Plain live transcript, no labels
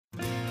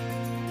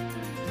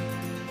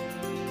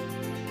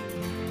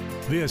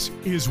This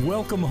is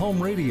Welcome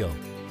Home Radio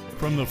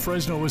from the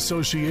Fresno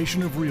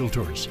Association of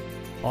Realtors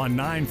on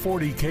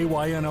 940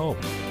 KYNO.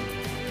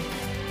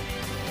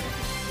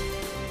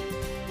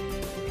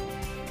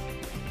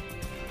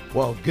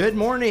 Well, good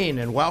morning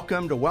and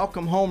welcome to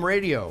Welcome Home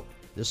Radio.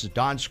 This is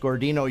Don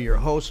Scordino, your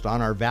host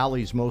on our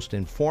Valley's most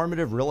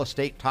informative real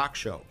estate talk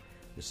show.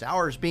 This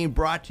hour is being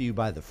brought to you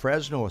by the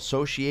Fresno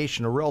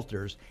Association of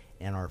Realtors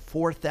and our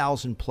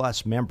 4,000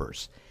 plus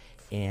members.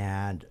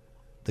 And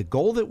the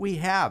goal that we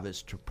have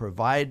is to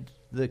provide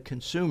the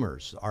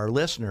consumers, our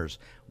listeners,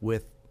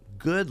 with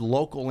good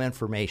local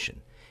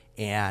information.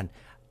 And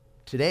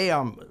today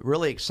I'm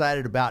really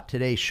excited about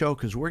today's show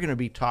because we're going to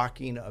be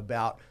talking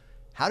about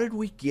how did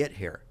we get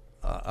here?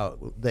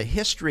 The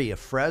history of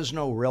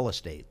Fresno real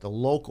estate, the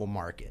local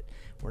market.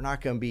 We're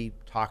not going to be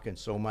talking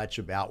so much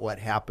about what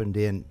happened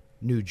in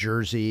New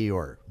Jersey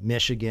or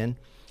Michigan.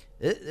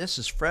 This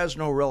is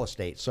Fresno real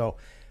estate. So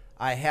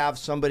I have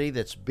somebody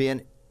that's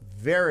been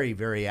very,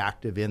 very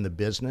active in the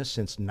business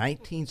since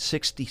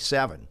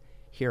 1967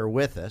 here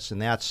with us,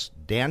 and that's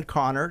Dan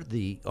Connor,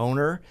 the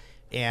owner,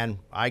 and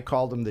I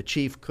called him the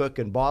chief cook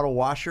and bottle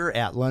washer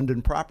at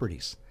London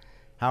Properties.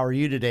 How are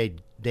you today,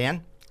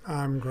 Dan?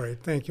 I'm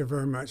great. Thank you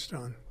very much,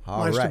 Don.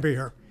 All nice right. to be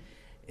here.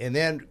 And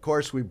then, of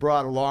course, we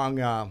brought along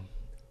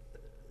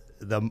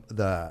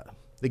the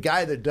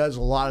guy that does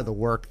a lot of the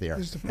work there.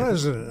 He's the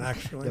president,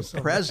 actually.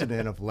 The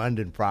president of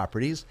London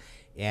Properties,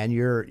 and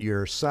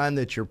your son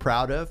that you're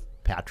proud of,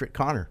 Patrick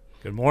Connor.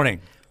 Good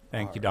morning.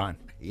 Thank you, Don.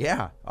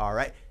 Yeah. All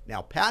right.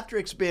 Now,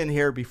 Patrick's been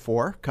here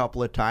before a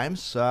couple of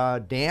times.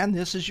 Dan,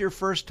 this is your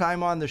first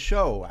time on the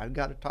show. I've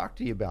got to talk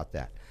to you about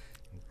that.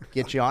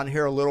 Get you on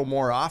here a little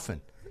more often.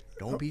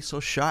 Don't be so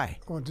shy.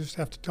 Well, just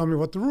have to tell me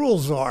what the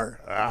rules are.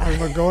 I'm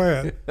going to go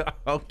ahead.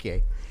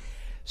 Okay.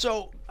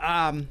 So,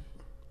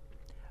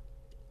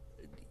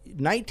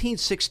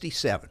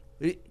 1967.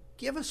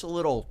 Give us a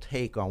little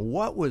take on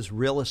what was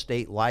real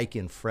estate like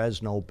in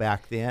Fresno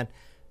back then.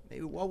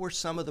 Maybe what were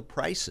some of the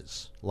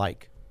prices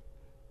like?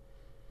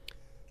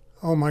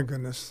 Oh, my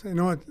goodness. You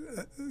know what?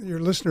 Your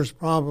listeners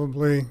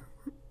probably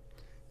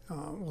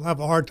will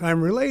have a hard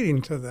time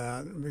relating to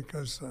that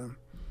because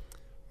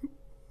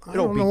I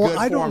don't know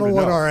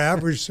what our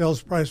average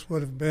sales price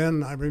would have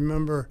been. I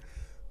remember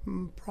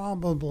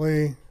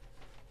probably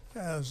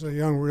as a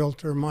young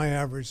realtor, my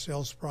average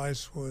sales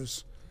price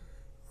was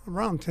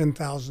around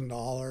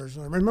 $10,000.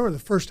 I remember the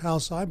first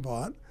house I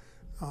bought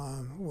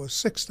was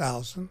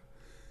 $6,000.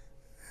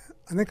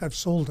 I think I've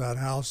sold that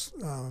house.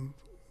 I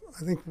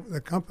think the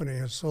company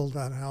has sold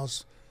that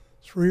house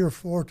 3 or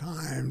 4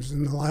 times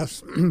in the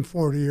last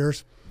 40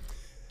 years,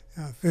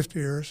 50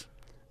 years.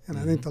 And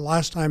I think the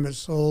last time it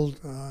sold,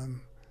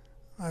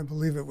 I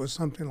believe it was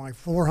something like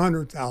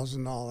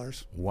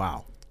 $400,000.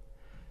 Wow.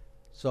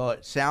 So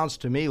it sounds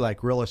to me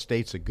like real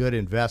estate's a good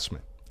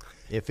investment.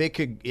 If a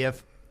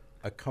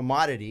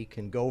commodity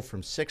can go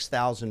from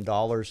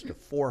 $6,000 to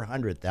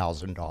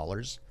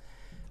 $400,000,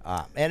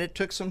 and it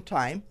took some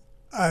time.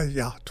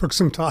 Yeah, it took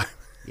some time.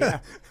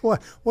 Yeah.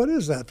 What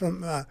is that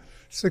from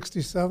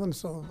 67?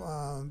 So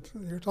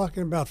you're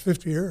talking about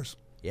 50 years.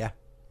 Yeah.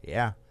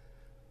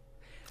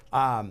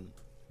 All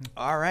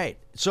right.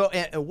 So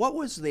what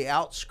was the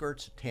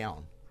outskirts of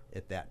town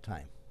at that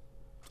time?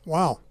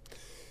 Wow.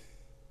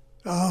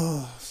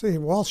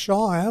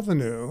 Shaw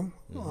Avenue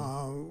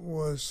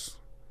was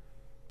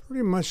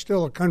pretty much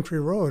still a country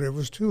road. It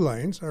was 2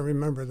 lanes. I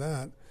remember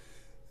that.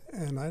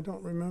 And I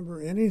don't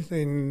remember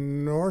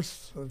anything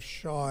north of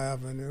Shaw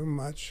Avenue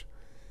much.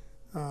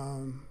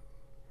 There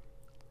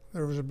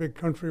was a big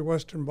country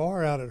western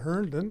bar out at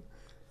Herndon, and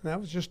that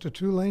was just a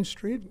 2-lane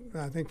street,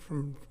 I think,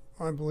 from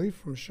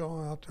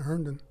Shaw out to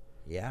Herndon.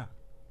 Yeah.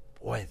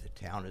 Boy, the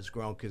town has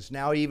grown because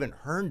now even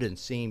Herndon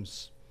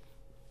seems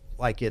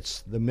like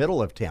it's the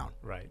middle of town.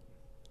 Right.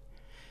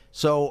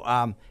 So,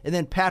 and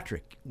then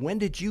Patrick, when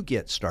did you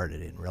get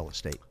started in real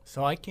estate?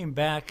 So I came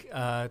back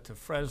to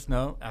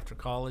Fresno after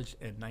college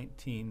in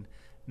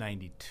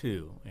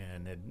 1992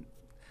 and had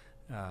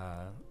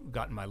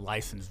gotten my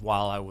license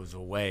while I was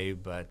away,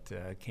 but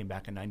came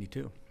back in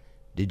 92.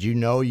 Did you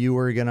know you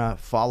were going to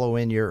follow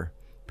in your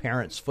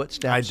parents'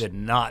 footsteps? I did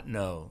not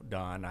know,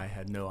 Don. I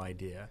had no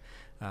idea.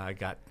 I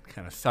got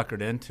kind of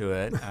suckered into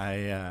it.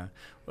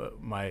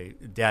 My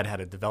dad had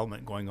a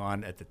development going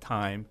on at the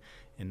time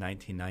in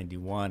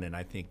 1991, and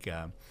I think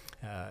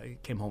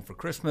came home for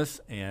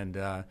Christmas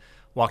and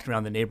walked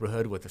around the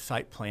neighborhood with a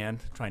site plan,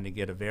 trying to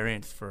get a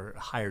variance for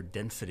higher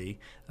density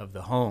of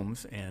the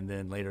homes, and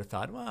then later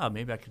thought, well,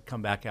 maybe I could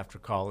come back after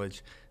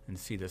college and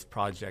see this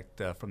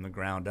project from the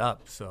ground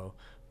up. So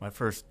my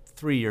first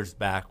 3 years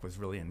back was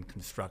really in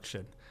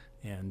construction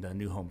and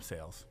new home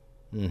sales.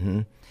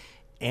 Mm-hmm.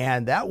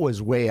 And that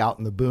was way out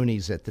in the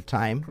boonies at the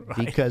time,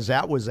 right, because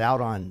that was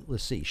out on,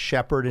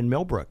 Shepherd and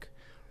Millbrook.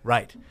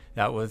 Right.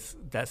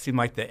 That seemed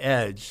like the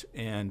edge,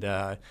 and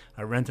I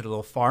rented a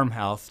little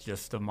farmhouse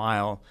just a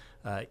mile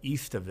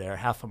east of there,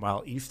 half a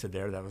mile east of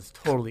there. That was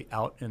totally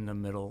out in the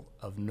middle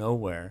of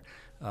nowhere.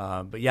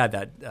 But yeah,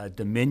 that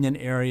Dominion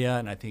area,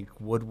 and I think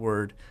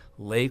Woodward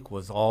Lake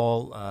was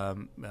all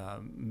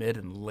mid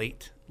and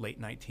late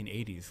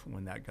 1980s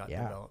when that got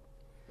developed.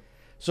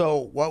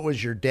 So what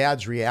was your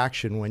dad's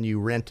reaction when you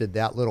rented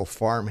that little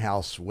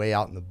farmhouse way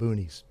out in the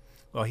boonies?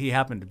 Well, he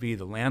happened to be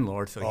the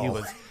landlord,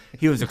 so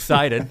he was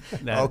excited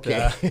that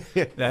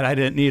that I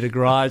didn't need a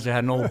garage. I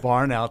had an old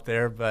barn out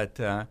there, but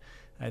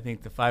I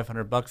think the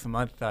 $500 a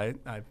month I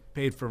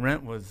paid for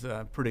rent was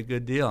a pretty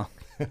good deal.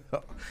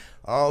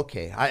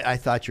 Okay, I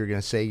thought you were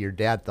going to say your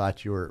dad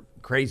thought you were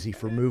crazy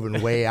for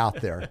moving way out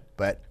there,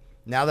 but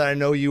now that I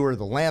know you were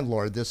the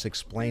landlord, this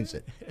explains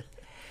it.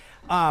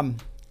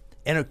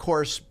 And of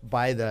course,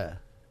 by the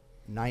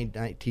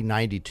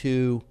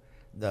 1992,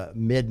 the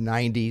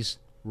mid-90s,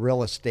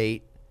 real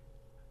estate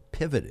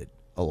pivoted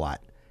a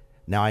lot.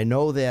 Now, I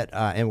know that,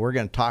 and we're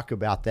going to talk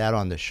about that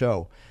on the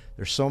show,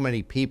 there's so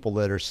many people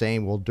that are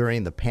saying, well,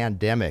 during the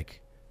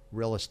pandemic,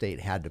 real estate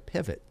had to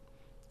pivot.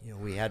 You know,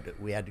 we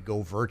had to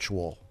go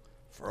virtual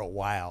for a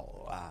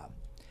while.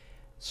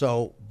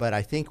 But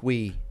I think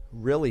we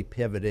really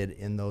pivoted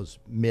in those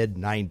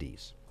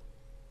mid-90s.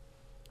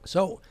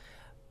 So,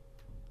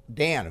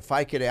 Dan, if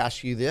I could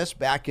ask you this,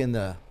 back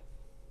in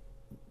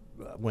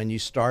when you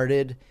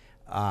started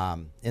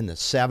in the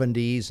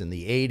 70s and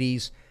the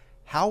 80s,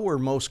 how were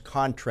most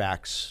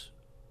contracts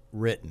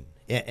written,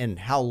 and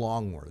how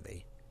long were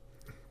they?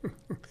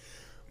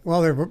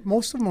 Well,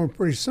 most of them were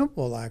pretty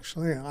simple,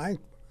 actually.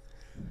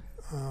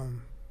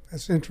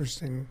 That's an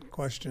interesting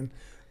question.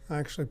 I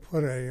actually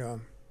put a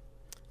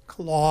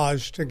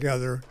collage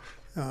together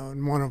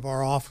in one of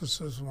our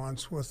offices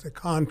once with the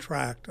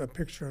contract, a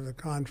picture of the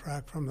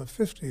contract from the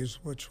 50s,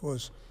 which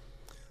was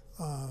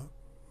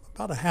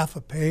about a half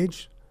a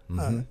page,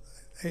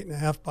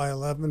 8.5 by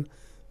 11,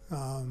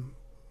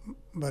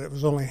 but it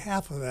was only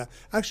half of that.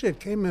 Actually, it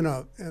came in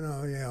a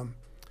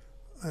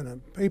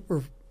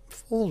paper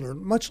folder,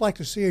 much like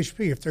the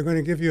CHP. If they're going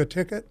to give you a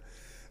ticket,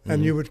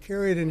 and you would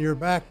carry it in your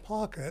back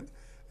pocket,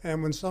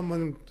 and when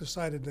someone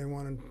decided they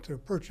wanted to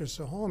purchase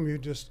a home, you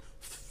just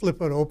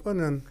flip it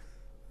open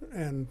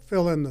and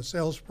fill in the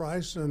sales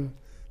price and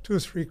 2 or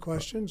 3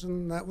 questions,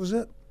 and that was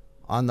it.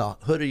 On the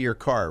hood of your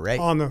car, right?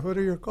 On the hood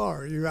of your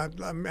car.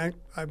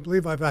 I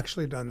believe I've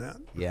actually done that.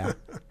 Yeah.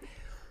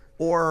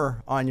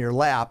 Or on your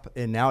lap,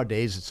 and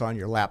nowadays it's on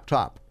your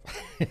laptop.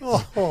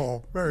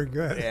 Oh, very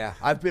good. Yeah,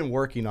 I've been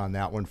working on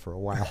that one for a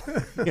while.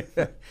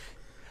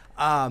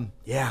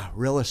 Yeah,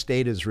 real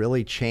estate has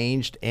really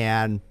changed,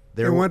 and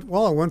it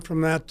went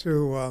from that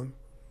to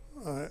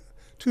a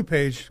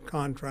 2-page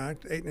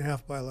contract,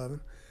 8.5 by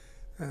 11.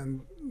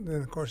 And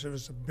then, of course, it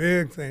was a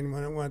big thing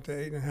when it went to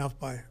 8.5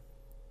 by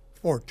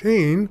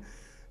 14.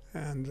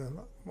 And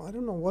I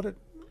don't know what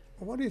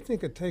do you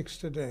think it takes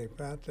today,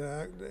 Pat,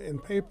 in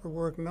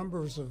paperwork,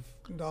 numbers of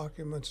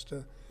documents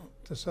to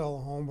sell a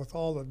home with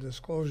all the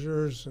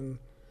disclosures and?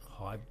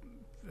 Oh, I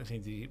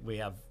think we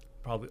have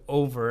probably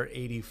over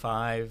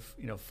 85,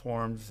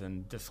 forms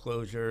and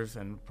disclosures,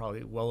 and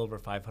probably well over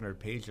 500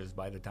 pages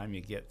by the time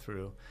you get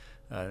through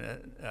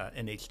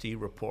NHD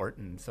report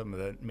and some of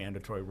the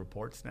mandatory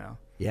reports now.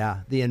 Yeah,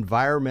 the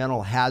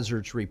environmental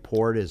hazards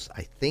report is,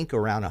 I think,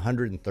 around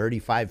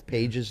 135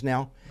 pages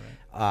now.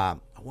 Right.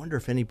 I wonder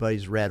if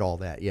anybody's read all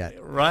that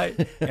yet.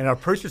 Right. And our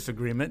purchase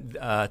agreement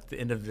at the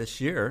end of this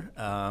year,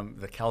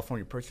 the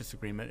California purchase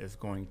agreement is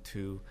going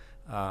to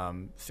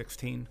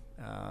 17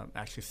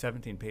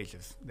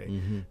 pages.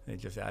 They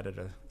just added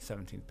a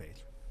 17th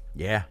page.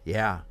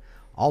 Yeah.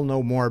 I'll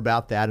know more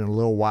about that in a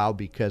little while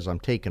because I'm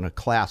taking a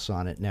class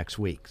on it next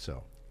week.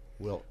 So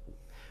we'll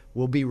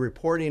be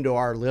reporting to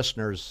our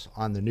listeners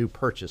on the new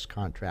purchase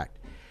contract.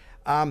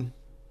 How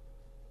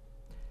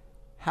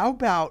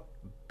about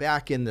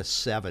back in the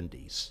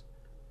 70s?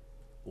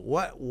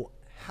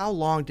 How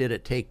long did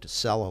it take to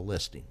sell a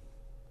listing?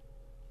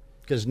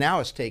 Because now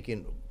it's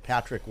taking,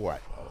 Patrick,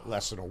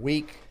 less than a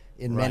week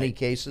in many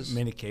cases?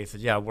 Many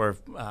cases, yeah. We're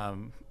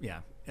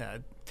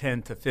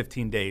 10 to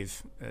 15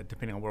 days,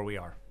 depending on where we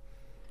are.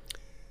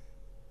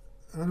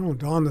 I don't know,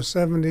 Don, the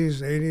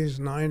 70s, 80s,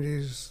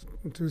 90s,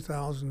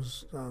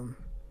 2000s,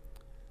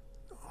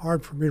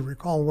 hard for me to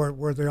recall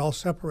where they all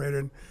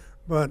separated,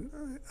 but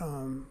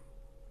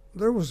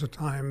there was a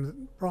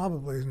time,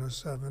 probably in the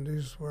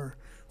 70s, where,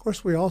 of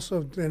course, we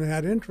also then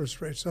had interest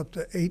rates up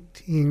to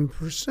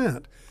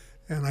 18%.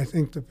 And I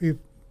think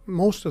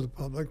most of the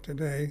public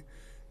today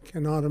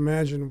cannot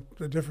imagine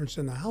the difference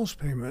in the house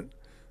payment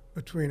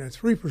between a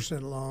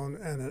 3% loan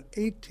and an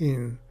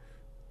 18%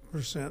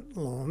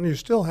 loan. You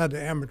still had to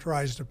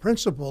amortize the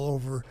principal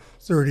over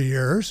 30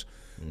 years,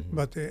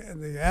 but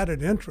the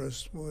added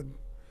interest would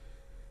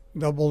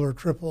double or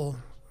triple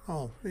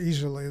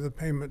easily the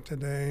payment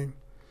today.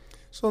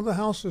 So the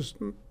houses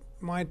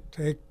might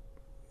take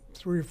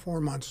 3 or 4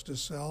 months to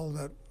sell,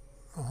 that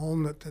a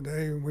home that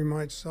today we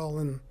might sell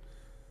in,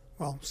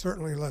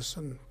 certainly less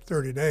than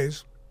 30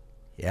 days.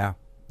 Yeah.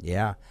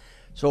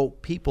 So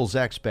people's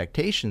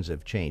expectations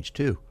have changed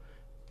too.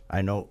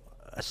 I know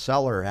a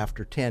seller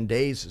after 10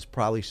 days is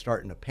probably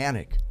starting to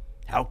panic.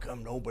 How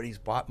come nobody's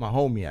bought my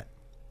home yet?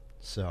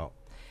 So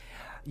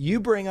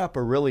You bring up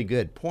a really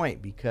good point,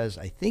 because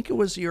I think it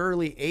was the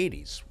early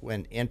 80s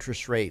when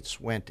interest rates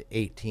went to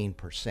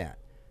 18%.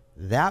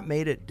 That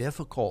made it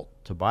difficult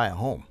to buy a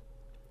home,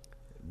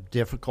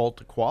 difficult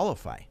to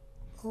qualify.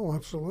 Oh,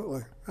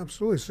 absolutely,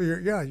 absolutely. So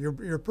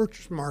your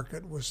purchase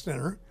market was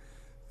thinner,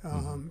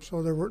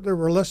 so there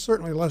were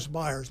certainly less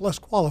buyers, less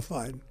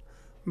qualified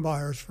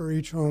buyers for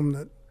each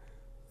home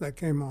that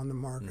came on the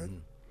market.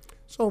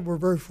 So we're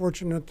very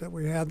fortunate that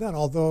we had that.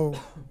 Although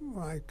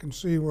I can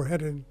see we're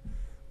headed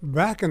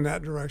back in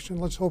that direction.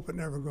 Let's hope it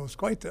never goes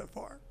quite that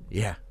far.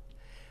 Yeah.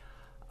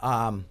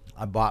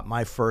 I bought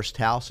my first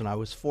house, and I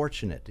was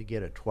fortunate to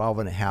get a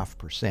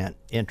 12.5%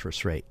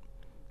 interest rate.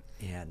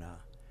 And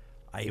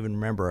I even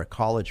remember a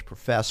college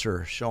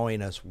professor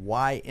showing us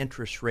why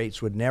interest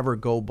rates would never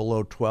go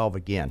below 12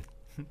 again.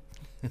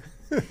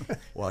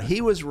 Well, he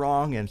was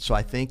wrong, and so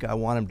I think I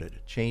want him to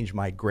change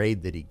my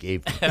grade that he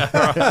gave me.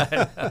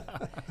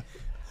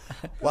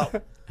 Well,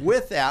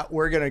 with that,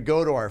 we're going to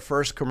go to our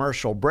first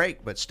commercial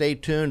break, but stay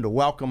tuned to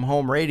Welcome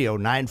Home Radio,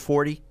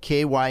 940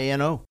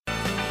 KYNO.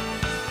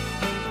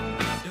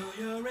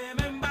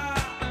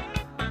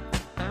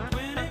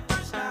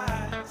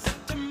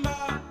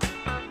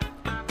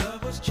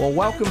 Well,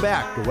 welcome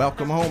back to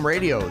Welcome Home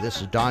Radio.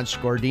 This is Don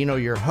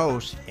Scordino, your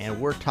host,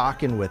 and we're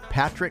talking with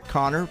Patrick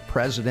Connor,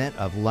 president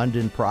of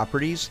London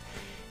Properties,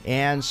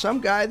 and some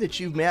guy that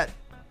you've met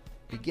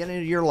beginning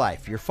of your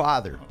life, your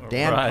father,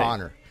 Dan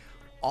Connor,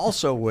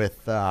 also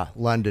with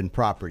London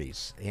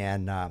Properties.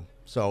 And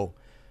so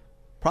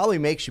probably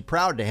makes you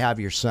proud to have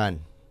your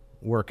son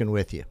working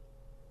with you.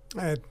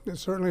 It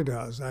certainly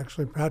does.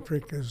 Actually,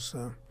 Patrick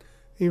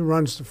he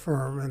runs the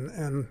firm,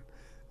 and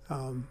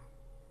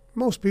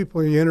most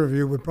people you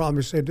interview would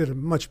probably say did a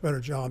much better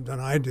job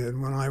than I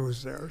did when I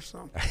was there.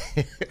 So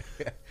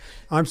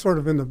I'm sort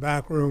of in the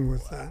back room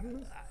with that.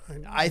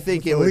 I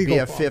think it would be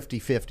a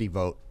 50-50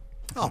 vote.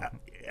 Oh,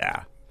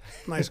 yeah.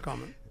 Nice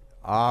comment.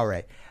 All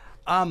right.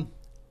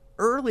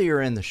 Earlier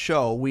in the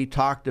show, we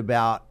talked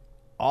about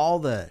all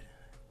the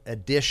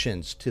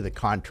additions to the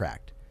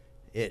contract.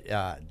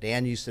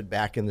 Dan, you said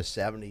back in the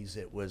 70s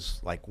it was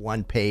like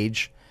 1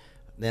 page.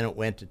 Then it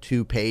went to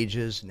 2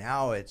 pages.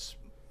 Now it's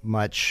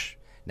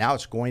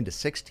going to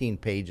 16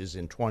 pages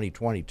in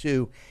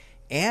 2022,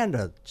 and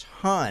a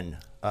ton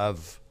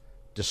of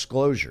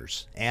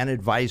disclosures and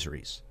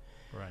advisories.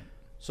 Right.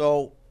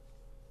 So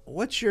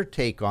what's your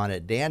take on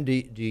it, Dan? Do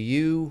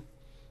you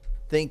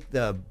think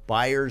the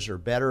buyers are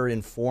better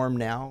informed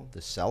now,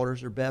 the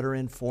sellers are better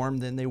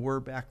informed than they were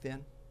back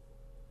then?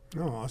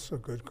 No, that's a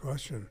good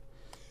question.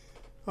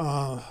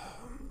 Probably.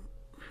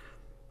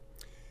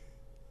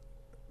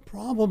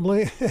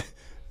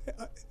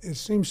 It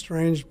seems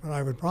strange, but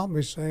I would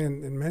probably say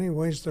in many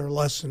ways they're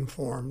less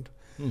informed,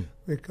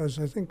 because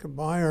I think a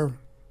buyer,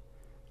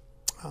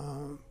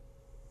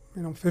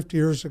 50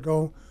 years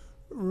ago,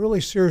 really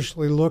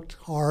seriously looked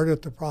hard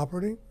at the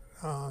property.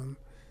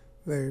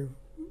 They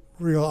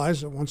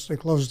realized that once they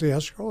closed the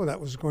escrow, that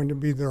was going to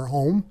be their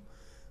home,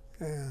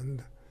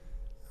 and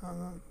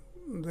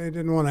they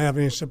didn't want to have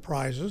any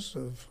surprises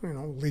of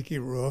leaky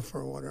roof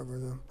or whatever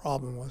the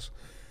problem was.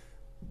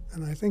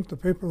 And I think the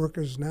paperwork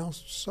is now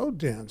so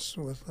dense,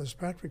 with, as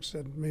Patrick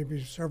said,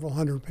 maybe several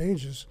hundred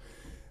pages.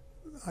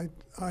 I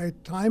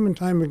time and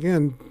time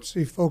again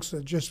see folks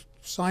that just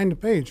sign the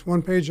page,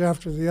 1 page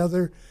after the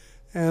other,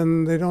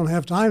 and they don't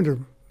have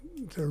time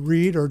to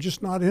read, or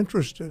just not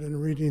interested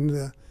in reading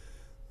the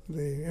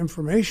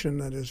information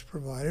that is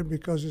provided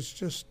because it's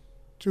just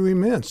too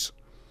immense.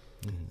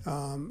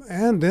 Mm-hmm.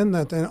 And then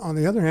on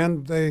the other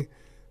hand, they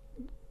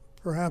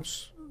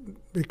perhaps,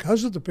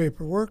 because of the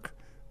paperwork,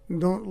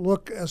 don't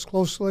look as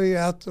closely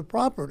at the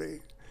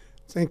property,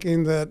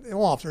 thinking that,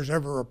 if there's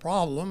ever a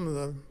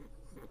problem,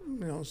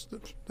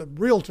 the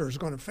realtor is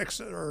going to fix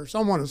it, or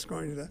someone is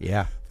going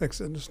to fix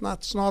it. It's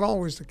not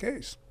always the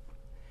case.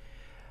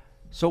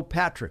 So,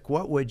 Patrick,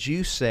 what would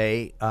you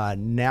say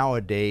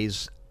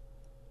nowadays?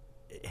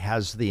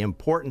 Has the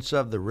importance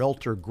of the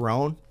realtor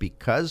grown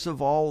because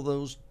of all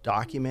those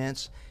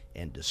documents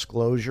and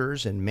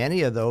disclosures? And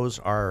many of those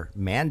are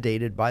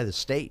mandated by the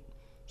state.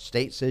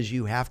 State says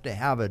you have to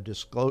have a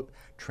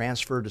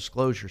transfer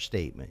disclosure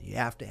statement. You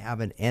have to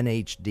have an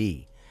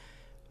NHD.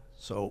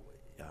 So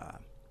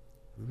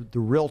the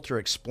realtor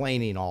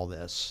explaining all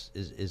this,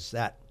 is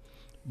that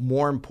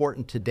more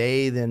important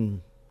today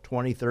than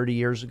 20, 30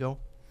 years ago?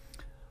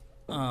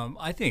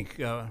 I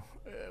think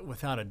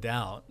without a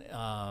doubt,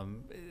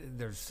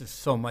 there's just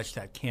so much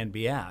that can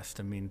be asked.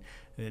 I mean,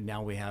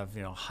 now we have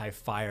high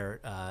fire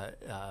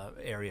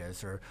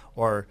areas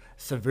or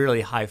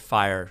severely high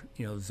fire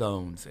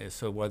zones.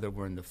 So whether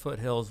we're in the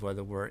foothills,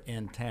 whether we're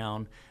in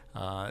town,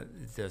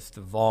 just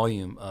the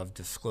volume of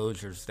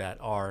disclosures that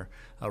are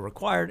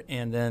required.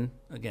 And then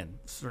again,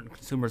 certain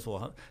consumers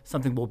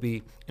something will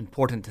be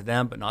important to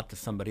them, but not to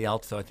somebody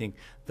else. So I think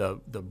the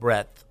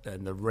breadth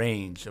and the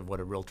range of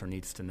what a realtor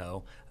needs to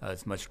know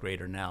is much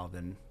greater now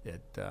than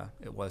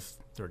it was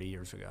 30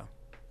 years ago.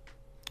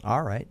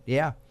 All right,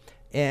 yeah.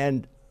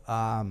 And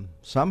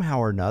somehow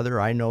or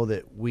another, I know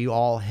that we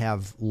all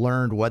have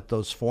learned what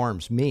those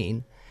forms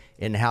mean.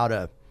 in how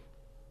to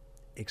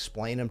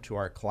explain them to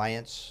our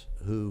clients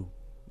who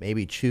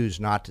maybe choose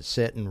not to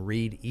sit and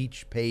read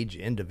each page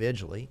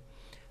individually.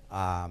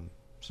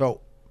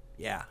 So,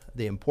 yeah,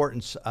 the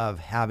importance of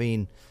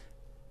having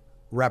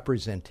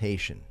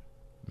representation,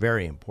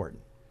 very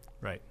important.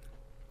 Right.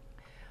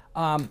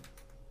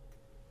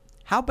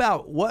 How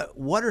about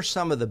what are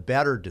some of the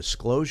better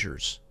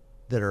disclosures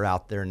that are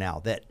out there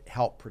now that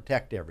help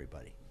protect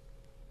everybody?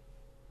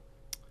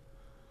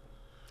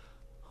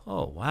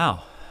 Oh,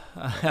 wow.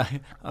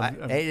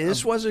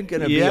 This wasn't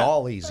going to be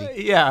all easy.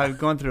 Yeah, I've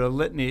gone through a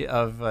litany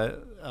of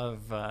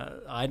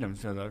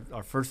items.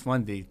 Our first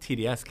one, the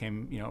TDS,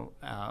 came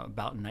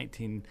about in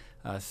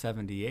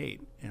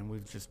 1978, and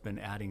we've just been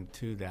adding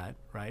to that,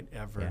 right?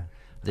 Yeah.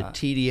 The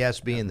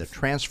TDS being the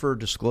Transfer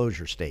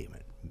Disclosure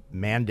Statement,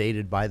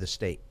 mandated by the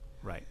state.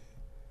 Right.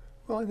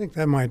 Well, I think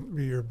that might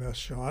be your best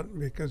shot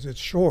because it's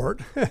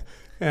short,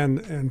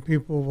 and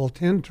people will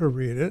tend to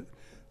read it,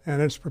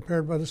 and it's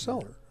prepared by the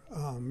seller.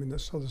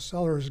 So the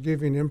seller is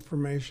giving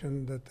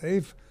information that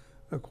they've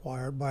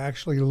acquired by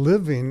actually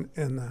living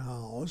in the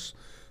house.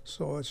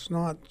 So it's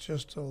not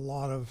just a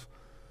lot of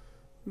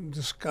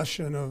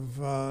discussion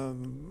of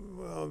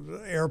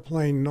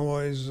airplane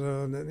noise,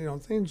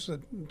 things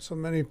that so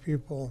many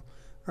people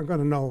are going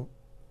to know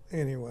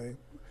anyway.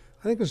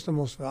 I think it's the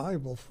most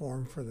valuable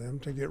form for them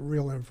to get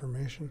real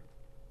information.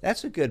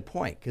 That's a good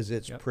point because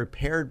it's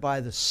prepared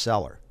by the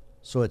seller.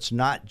 So it's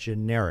not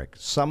generic.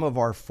 Some of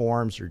our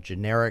forms are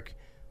generic,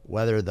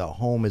 whether the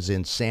home is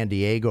in San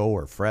Diego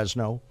or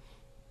Fresno.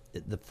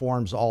 The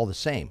form's all the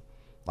same,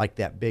 like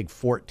that big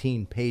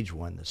 14-page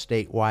one, the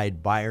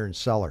statewide buyer and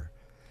seller.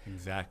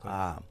 Exactly.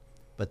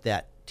 But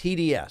that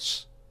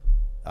TDS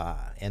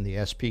and the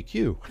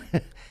SPQ,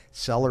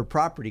 seller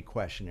property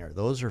questionnaire,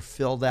 those are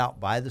filled out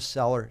by the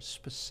seller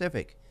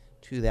specific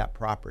to that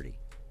property.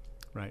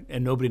 Right,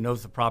 and nobody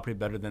knows the property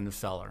better than the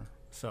seller.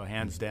 So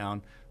hands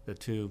down, the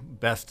two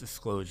best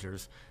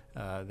disclosures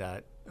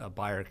that a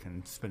buyer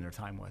can spend their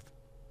time with.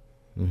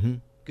 Mm-hmm.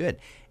 Good.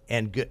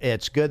 And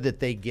it's good that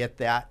they get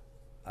that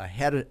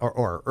ahead of,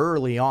 or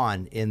early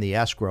on in the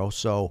escrow,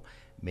 so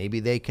maybe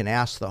they can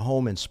ask the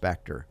home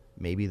inspector.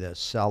 Maybe the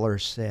seller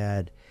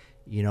said,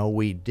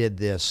 we did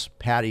this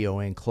patio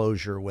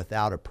enclosure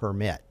without a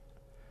permit.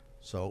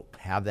 So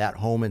have that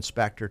home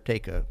inspector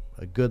take a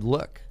good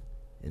look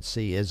and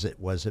see,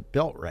 was it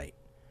built right?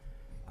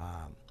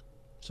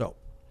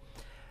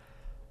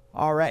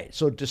 All right.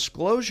 So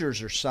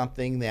disclosures are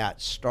something that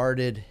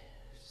started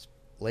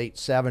late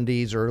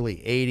 70s, early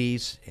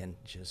 80s, and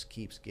just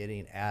keeps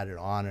getting added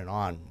on and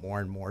on,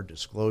 more and more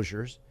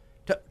disclosures.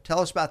 Tell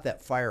us about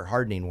that fire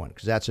hardening one,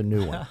 because that's a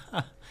new one.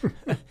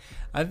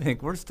 I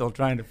think we're still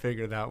trying to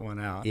figure that one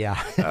out.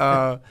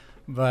 Yeah.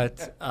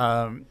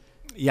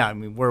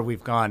 Where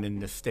we've gone in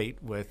the state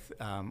with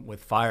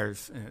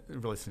fires,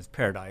 really since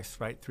Paradise,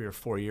 right, 3 or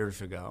 4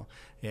 years ago,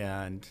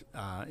 and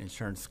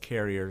insurance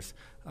carriers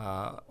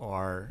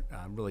are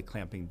really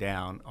clamping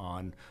down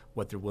on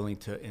what they're willing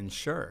to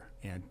insure,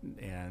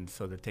 and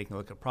so they're taking a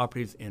look at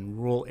properties in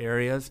rural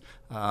areas,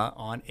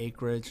 on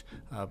acreage,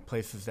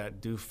 places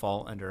that do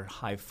fall under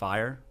high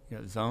fire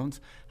zones.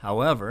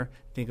 However,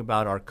 think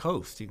about our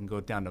coast. You can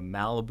go down to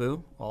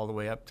Malibu, all the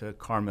way up to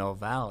Carmel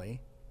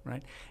Valley.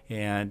 Right,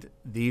 and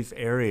these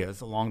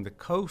areas along the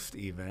coast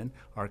even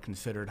are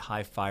considered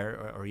high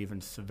fire or even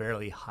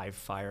severely high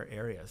fire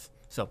areas.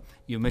 So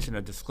you mentioned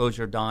a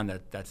disclosure, Don,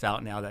 that's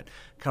out now that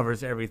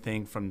covers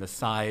everything from the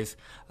size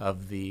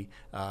of the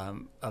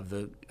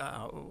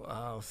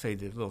I'll say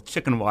the little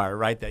chicken wire,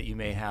 right, that you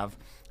may have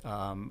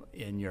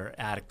in your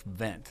attic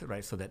vent,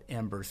 right, so that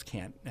embers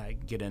can't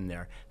get in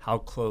there. How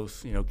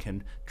close,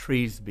 can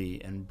trees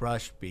be and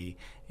brush be,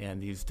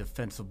 and these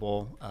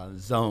defensible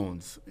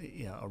zones,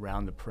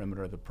 around the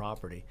perimeter of the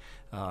property.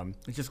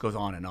 It just goes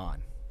on and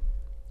on.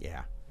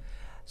 Yeah.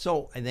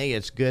 So I think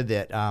it's good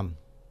that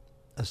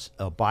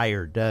a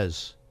buyer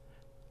does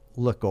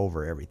look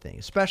over everything,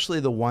 especially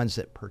the ones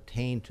that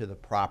pertain to the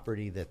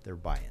property that they're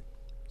buying.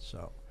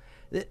 So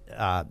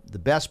the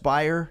best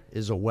buyer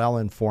is a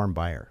well-informed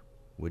buyer.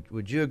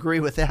 Would you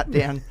agree with that,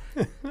 Dan?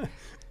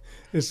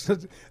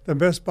 The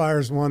best buyer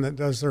is one that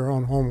does their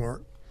own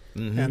homework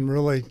and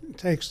really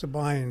takes the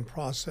buying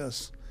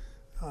process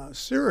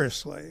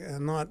seriously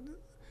and not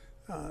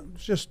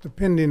just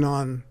depending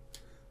on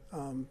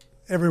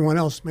everyone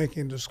else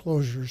making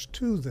disclosures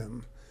to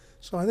them.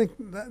 So I think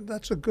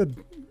that's a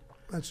good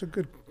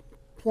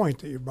point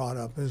that you brought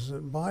up, is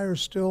that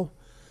buyers still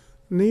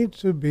need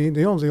to be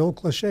the old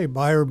cliche,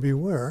 buyer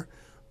beware,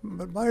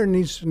 but buyer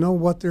needs to know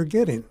what they're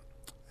getting.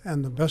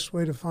 And the best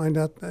way to find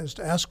out is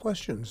to ask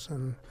questions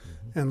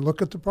and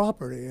look at the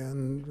property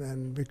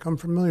and become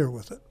familiar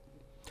with it.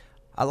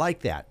 I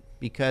like that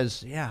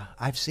because,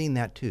 I've seen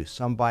that too.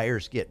 Some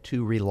buyers get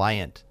too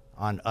reliant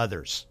on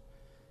others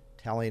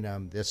telling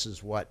them this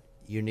is what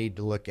you need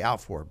to look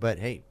out for. But,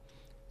 hey,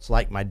 it's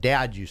like my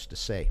dad used to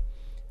say,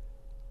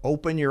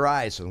 open your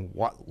eyes and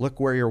look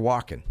where you're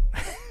walking.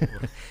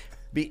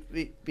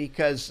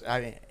 Because,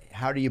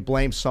 how do you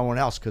blame someone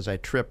else because I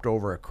tripped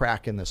over a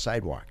crack in the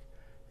sidewalk?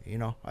 You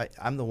know,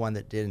 I'm the one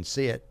that didn't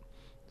see it.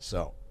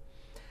 So,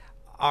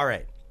 all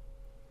right.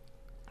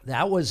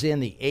 That was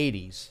in the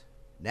 80s.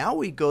 Now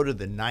we go to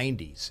the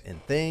 90s,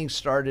 and things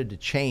started to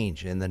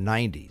change in the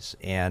 90s.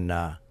 And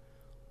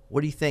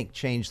what do you think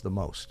changed the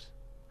most?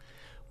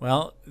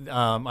 Well,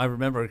 I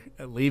remember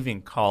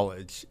leaving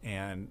college,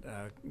 and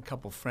a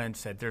couple friends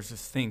said, there's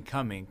this thing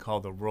coming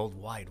called the World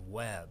Wide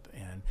Web,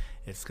 and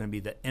it's going to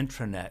be the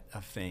intranet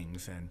of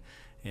things.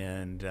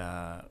 And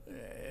I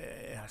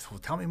said, well,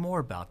 tell me more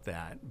about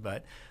that.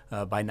 But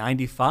by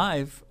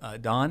 95,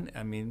 Don,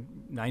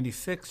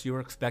 96, you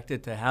were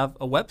expected to have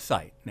a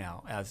website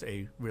now as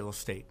a real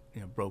estate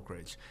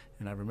brokerage.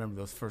 And I remember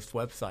those first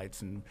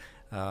websites, and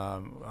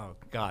oh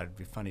God, it'd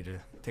be funny to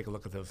take a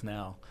look at those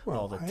now.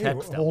 Well, all the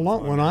text. Hold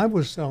on. When I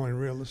was selling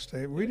real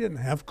estate, we didn't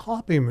have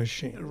copy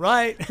machines.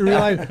 Right. You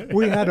realize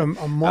we had a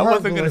marvelous, I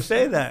wasn't going to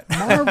say that.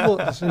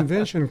 marvelous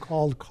invention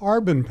called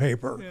carbon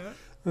paper. Yeah.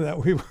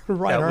 That we would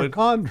write our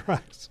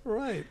contracts,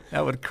 right?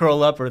 That would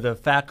curl up, or the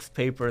fax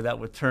paper that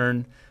would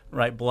turn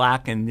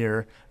black in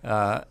your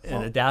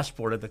in the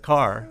dashboard of the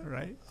car,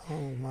 right?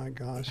 Oh my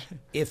gosh!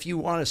 If you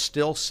want to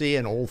still see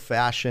an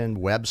old-fashioned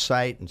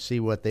website and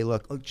see what they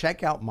look,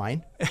 check out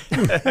mine.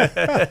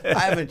 I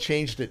haven't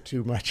changed it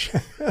too much.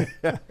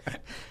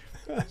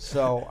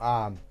 So,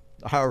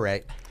 all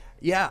right,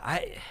 yeah.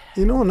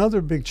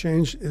 Another big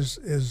change is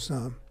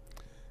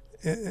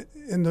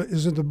in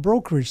the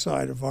brokerage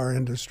side of our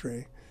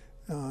industry.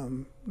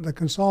 The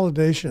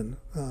consolidation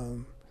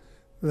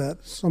that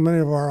so many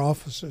of our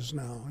offices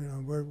now,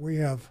 we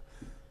have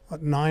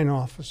 9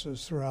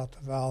 offices throughout the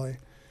valley,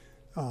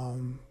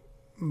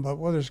 but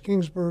whether it's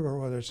Kingsburg or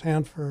whether it's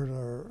Hanford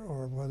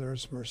or whether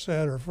it's Merced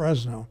or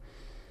Fresno,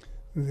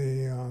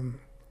 the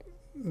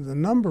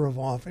number of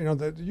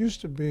that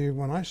used to be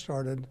when I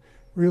started,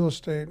 real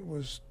estate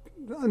was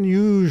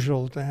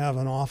unusual to have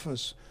an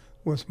office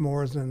with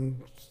more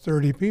than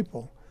 30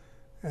 people,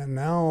 and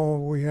now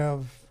we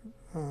have.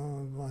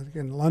 Like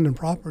in London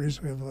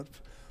Properties, we have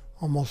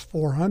almost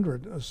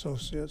 400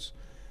 associates.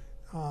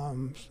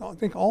 So I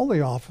think all the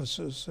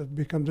offices have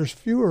become, there's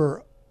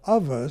fewer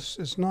of us.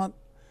 It's not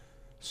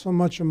so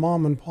much a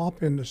mom and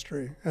pop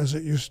industry as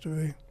it used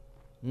to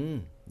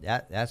be.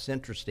 That's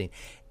interesting.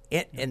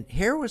 And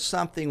here was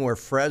something where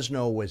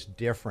Fresno was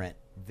different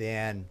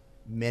than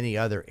many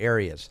other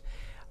areas.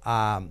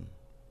 Our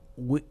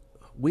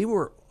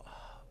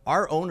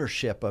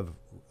ownership of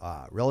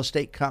real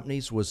estate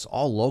companies was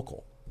all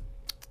local.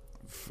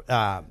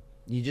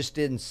 You just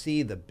didn't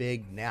see the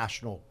big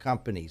national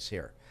companies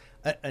here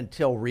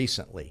until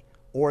recently,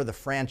 or the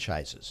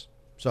franchises.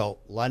 So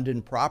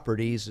London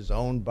Properties is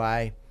owned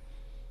by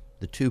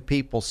the 2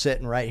 people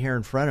sitting right here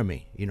in front of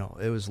me.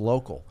 It was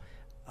local.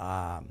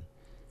 And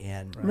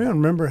I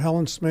remember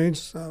Helen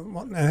Smades.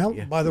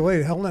 By the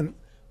way, Helen,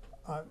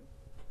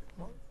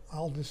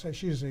 I'll just say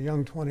she's a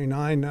young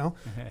 29 now,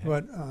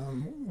 but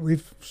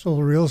we've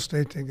sold real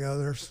estate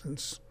together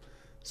since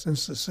the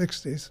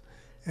 60s.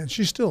 And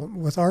she's still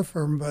with our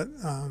firm, but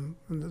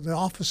the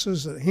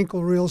offices at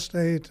Hinkle Real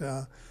Estate,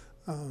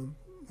 Helen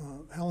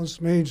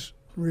Smades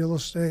Real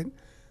Estate,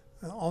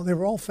 they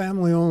were all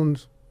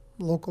family-owned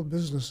local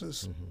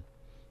businesses. Mm-hmm.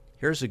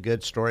 Here's a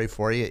good story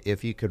for you,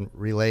 if you can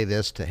relay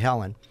this to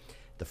Helen.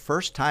 The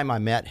first time I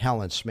met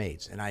Helen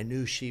Smades, and I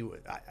knew she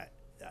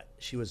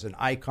was an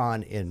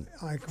icon in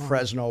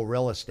Fresno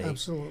real estate.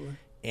 Absolutely.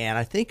 And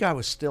I think I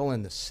was still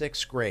in the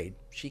 6th grade.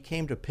 She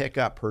came to pick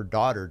up her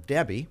daughter,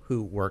 Debbie,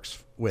 who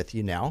works with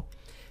you now,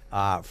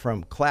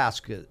 from class.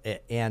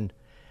 And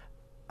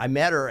I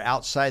met her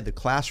outside the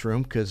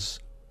classroom because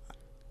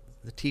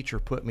the teacher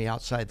put me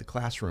outside the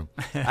classroom.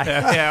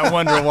 I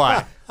wonder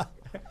why.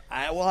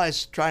 I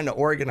was trying to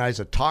organize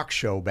a talk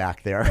show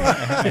back there.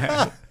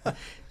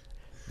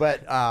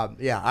 But,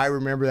 I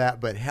remember that.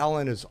 But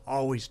Helen has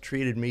always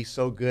treated me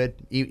so good,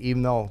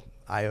 even though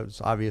I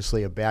was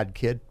obviously a bad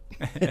kid.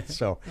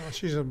 So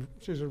she's a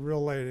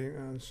real lady.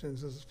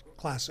 She's a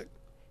classic.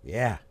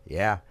 Yeah.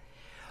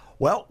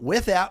 Well,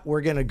 with that,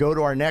 we're going to go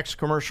to our next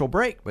commercial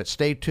break. But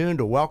stay tuned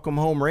to Welcome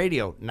Home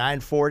Radio,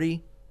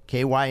 940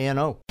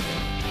 KYNO.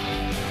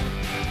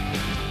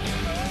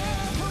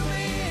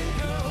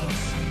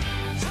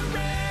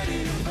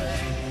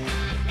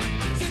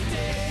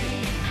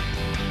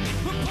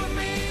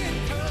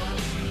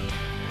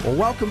 Well,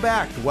 welcome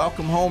back to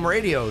Welcome Home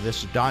Radio.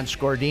 This is Don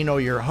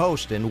Scordino, your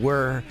host, and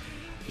we're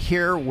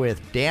here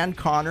with Dan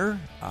Conner,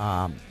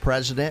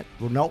 president.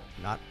 Well, nope,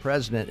 not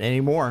president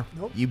anymore.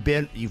 Nope. You've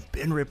been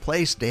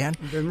replaced, Dan.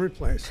 I've been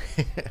replaced.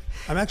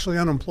 I'm actually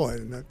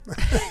unemployed.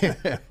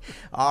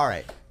 All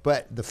right,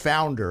 but the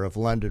founder of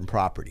London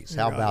Properties.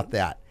 How about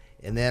that?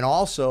 And then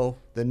also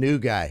the new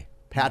guy,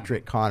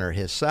 Patrick Conner,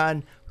 his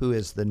son, who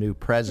is the new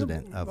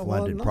president of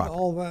London not Properties.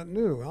 All that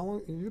new. How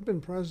long you've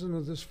been president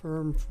of this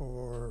firm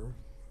for?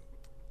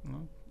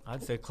 Well,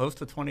 I'd say close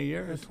to 20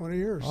 years. 20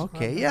 years.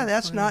 Okay, yeah,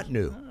 that's not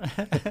new.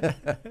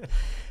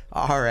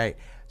 All right.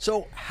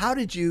 So how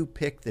did you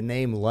pick the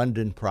name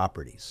London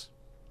Properties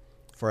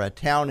for a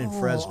town in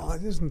Fresno?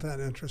 Isn't that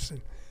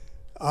interesting?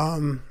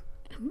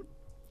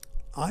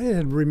 I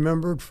had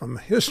remembered from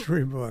a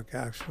history book,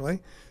 actually,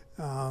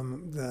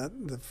 that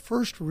the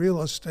first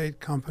real estate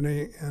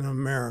company in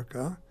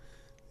America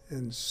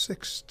in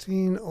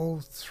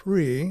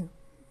 1603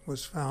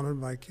 was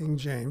founded by King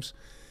James,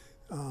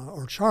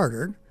 or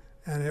chartered,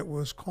 and it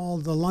was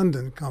called the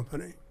London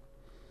Company.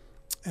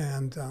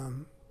 And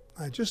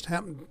I just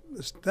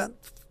that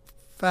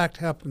fact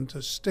happened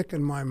to stick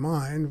in my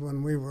mind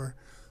when we were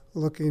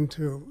looking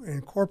to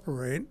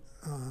incorporate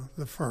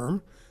the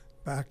firm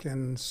back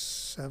in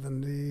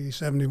 70,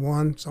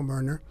 71,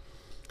 somewhere in there.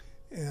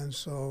 And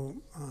so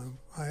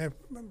I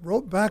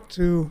wrote back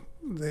to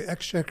the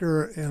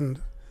Exchequer in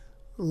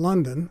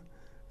London,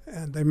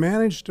 and they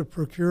managed to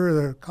procure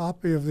the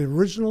copy of the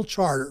original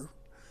charter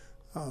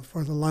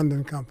for the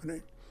London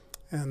Company.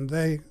 And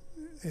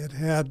it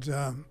had,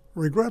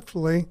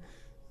 regretfully,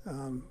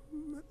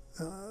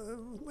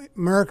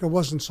 America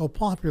wasn't so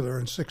popular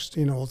in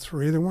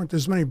 1603. There weren't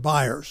as many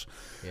buyers.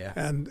 Yeah.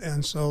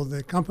 And so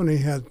the company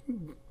had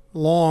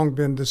long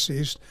been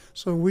deceased.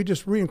 So we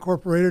just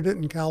reincorporated it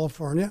in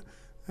California,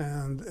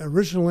 and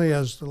originally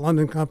as the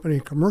London Company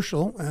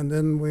Commercial, and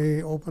then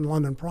we opened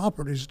London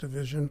Properties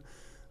Division,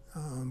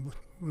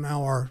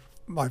 now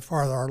by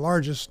far our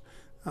largest,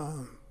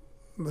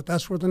 but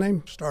that's where the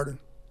name started.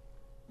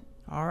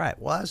 All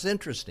right. Well, that's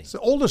interesting. It's the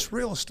oldest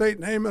real estate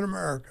name in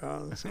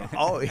America.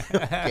 Oh, yeah,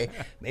 okay.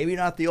 Maybe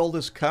not the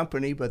oldest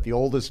company, but the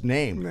oldest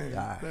name.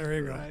 There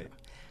you go. Right.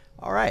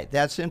 All right.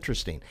 That's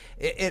interesting.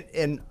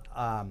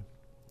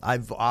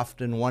 I've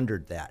often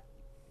wondered that.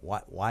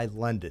 Why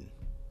London?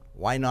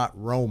 Why not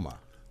Roma?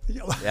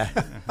 Yeah.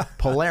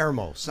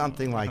 Palermo,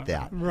 something like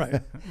that. Right.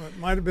 It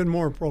might have been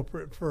more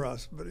appropriate for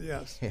us, but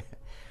yes.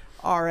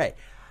 All right.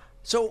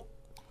 So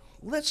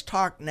let's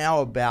talk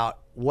now about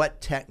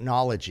what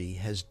technology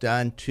has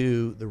done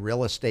to the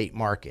real estate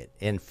market,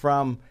 and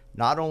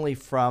not only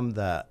from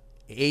the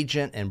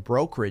agent and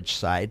brokerage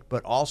side,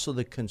 but also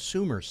the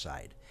consumer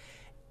side.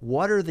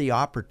 What are the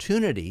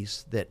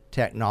opportunities that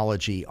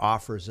technology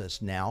offers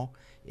us now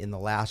in the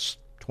last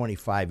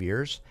 25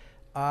 years?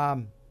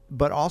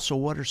 But also,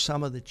 what are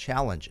some of the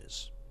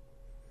challenges?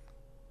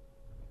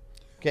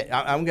 Okay,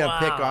 I'm going to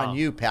pick on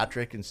you,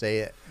 Patrick, and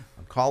say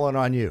I'm calling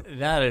on you.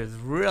 That is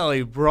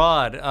really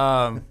broad.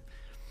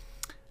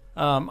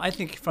 I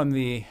think from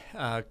the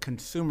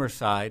consumer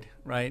side,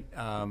 right,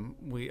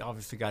 we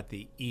obviously got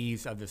the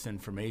ease of this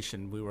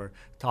information. We were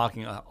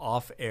talking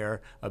off air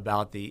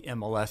about the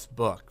MLS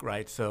book,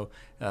 right? So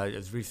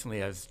as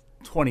recently as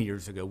 20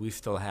 years ago, we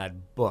still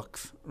had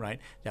books, right,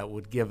 that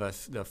would give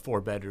us the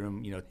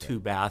 4-bedroom,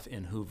 2-bath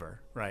in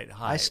Hoover, right?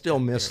 I still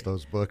miss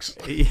those books.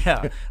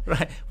 Yeah,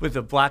 right, with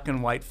a black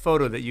and white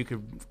photo that you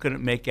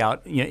couldn't make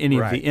out any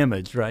of the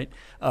image, right?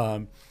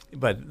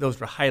 But those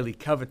were highly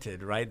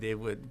coveted, right?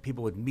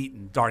 People would meet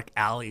in dark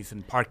alleys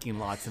and parking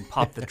lots and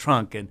pop the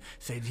trunk and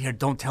say, "Here,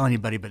 don't tell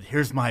anybody, but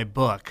here's my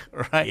book,"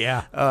 right?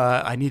 Yeah.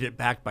 I need it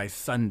back by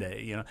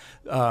Sunday,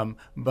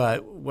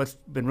 But what's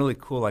been really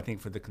cool, I think,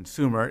 for the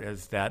consumer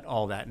is that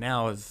all that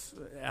now is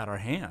at our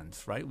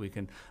hands, right? We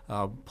can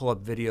pull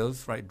up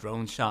videos, right?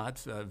 Drone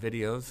shots,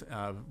 videos,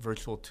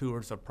 virtual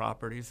tours of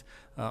properties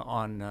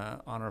on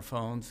our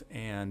phones,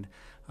 and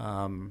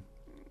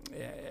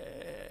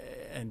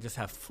just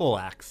have full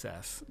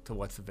access to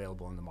what's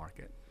available in the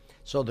market.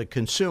 So the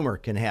consumer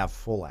can have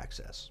full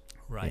access.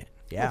 Right.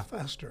 Yeah.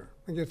 Faster.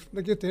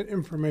 They get the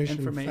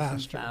information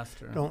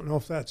faster. Don't know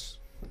if that's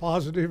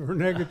positive or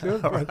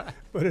negative,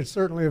 but it's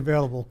certainly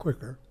available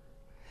quicker.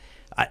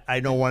 I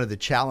know one of the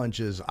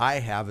challenges I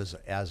have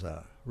as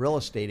a real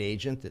estate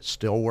agent that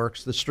still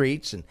works the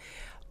streets, and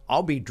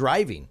I'll be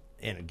driving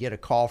and get a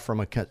call from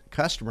a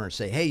customer and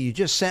say, "Hey, you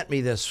just sent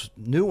me this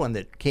new one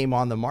that came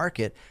on the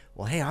market."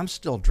 Well, hey, I'm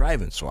still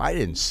driving, so I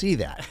didn't see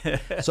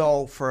that.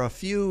 So for a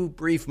few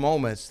brief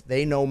moments,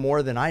 they know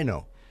more than I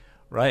know.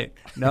 Right.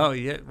 No,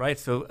 yeah, right.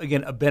 So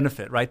again, a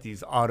benefit, right?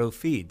 These auto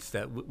feeds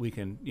that we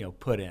can,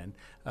 put in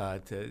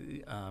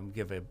to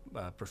give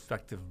a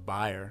prospective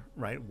buyer,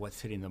 right,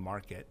 what's hitting the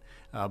market.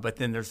 But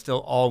then there's still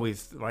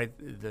always, right,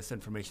 this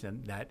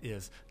information that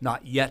is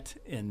not yet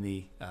in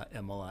the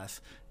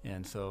MLS.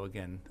 And so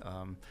again,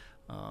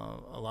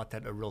 a lot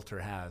that a realtor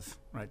has,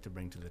 right, to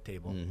bring to the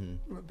table.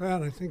 Mm-hmm.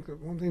 Pat, I think that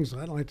one of the things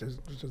I'd like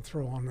to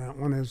throw on that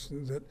one is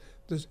that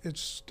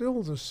it's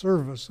still the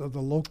service of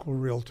the local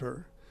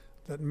realtor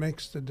that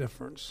makes the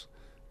difference,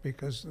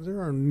 because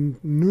there are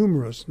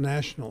numerous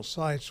national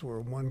sites where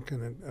one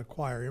can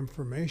acquire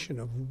information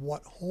of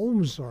what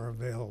homes are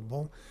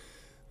available.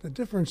 The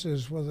difference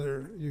is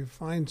whether you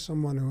find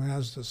someone who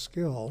has the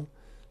skill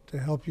to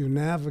help you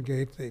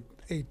navigate the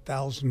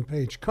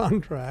 8,000-page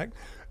contract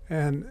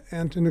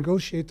and to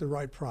negotiate the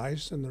right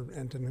price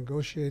and to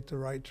negotiate the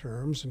right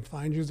terms and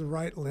find you the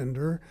right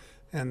lender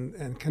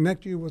and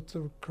connect you with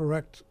the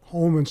correct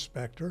home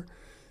inspector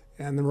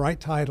and the right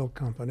title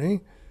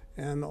company.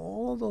 And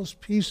all of those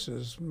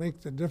pieces make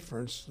the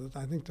difference that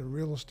I think the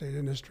real estate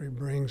industry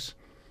brings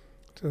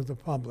to the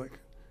public.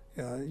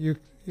 You'll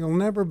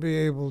never be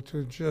able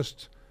to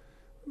just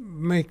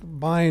make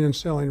buying and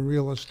selling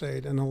real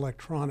estate an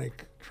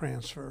electronic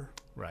transfer.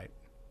 Right.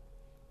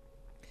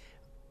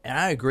 And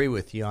I agree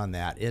with you on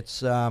that. It's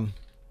the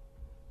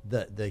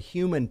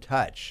human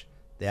touch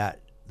that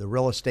the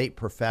real estate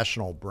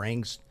professional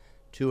brings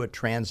to a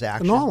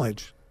transaction.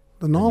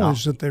 The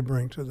knowledge that they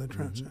bring to the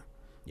transaction.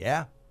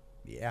 Yeah.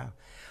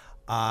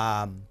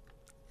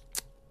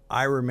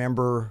 I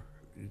remember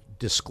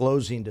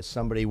disclosing to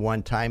somebody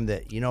one time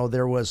that,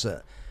 there was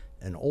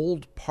an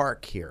old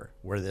park here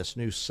where this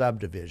new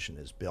subdivision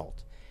is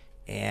built.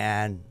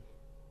 And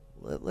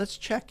let's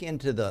check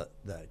into the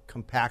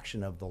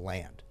compaction of the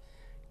land,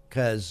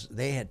 because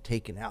they had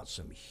taken out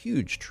some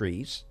huge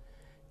trees.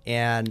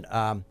 And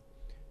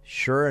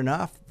sure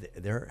enough,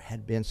 there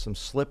had been some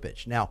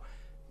slippage. Now,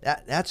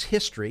 that's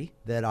history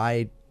that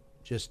I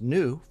just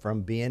knew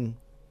from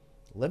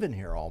living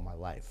here all my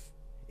life.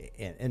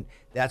 And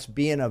that's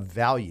being of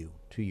value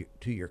to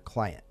your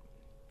client.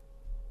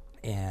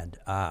 And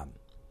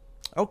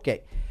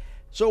okay,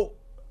 so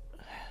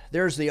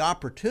there's the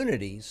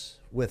opportunities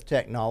with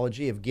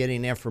technology of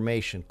getting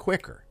information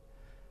quicker.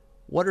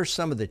 What are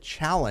some of the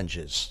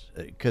challenges?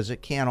 Because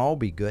it can't all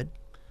be good.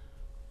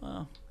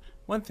 Well,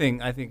 one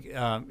thing I think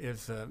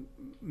is a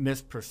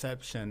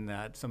misperception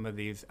that some of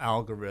these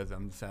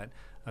algorithms that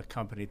a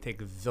company,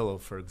 take Zillow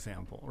for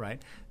example,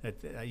 right?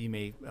 That you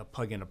may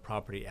plug in a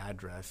property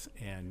address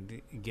and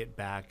get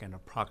back an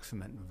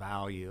approximate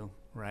value,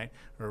 right,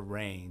 or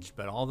range.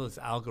 But all those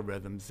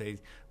algorithms, they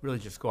really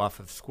just go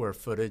off of square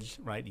footage,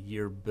 right,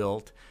 year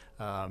built.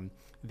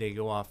 They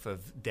go off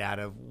of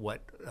data of what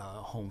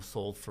home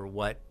sold for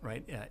what,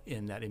 right,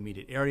 in that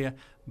immediate area.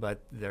 But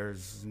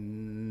there's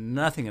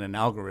nothing in an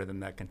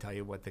algorithm that can tell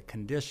you what the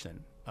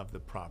condition of the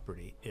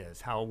property is.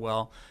 How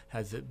well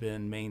has it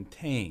been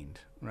maintained,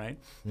 right?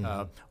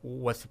 Mm-hmm.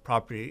 What's the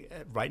property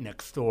right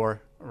next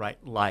door, right,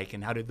 like,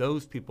 and how do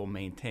those people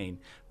maintain,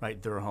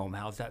 right, their home?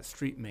 How's that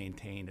street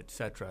maintained, et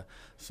cetera?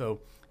 So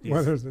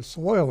whether the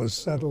soil is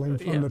settling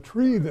from the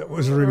tree that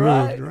was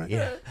removed, right?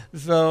 Yeah.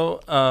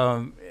 So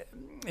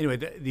anyway,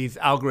 these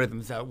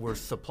algorithms that were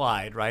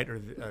supplied, right,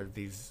 or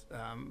these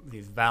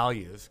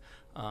values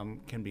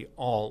can be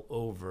all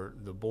over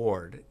the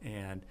board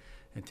and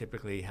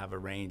typically have a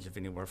range of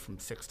anywhere from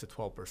 6 to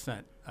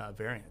 12%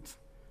 variance.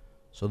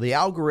 So the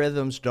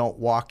algorithms don't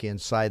walk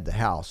inside the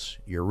house.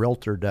 Your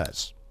realtor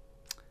does.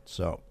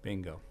 So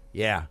bingo.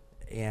 Yeah.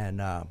 And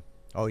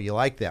you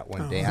like that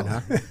one, Dan,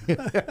 huh?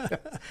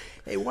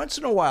 Hey, once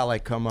in a while I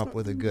come up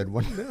with a good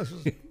one. This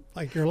is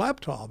like your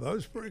laptop. That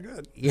was pretty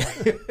good. Yeah.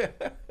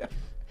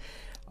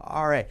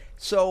 All right.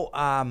 So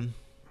I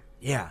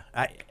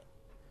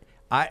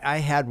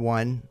had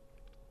one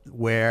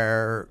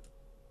where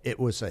it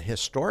was a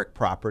historic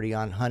property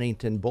on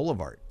Huntington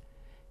Boulevard.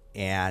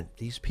 And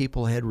these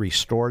people had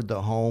restored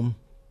the home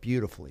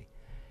beautifully.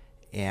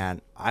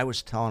 And I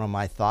was telling them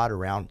I thought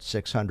around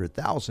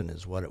 $600,000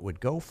 is what it would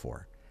go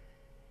for.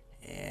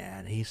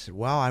 And he said,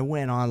 well, I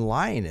went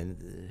online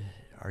and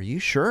are you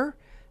sure?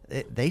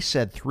 They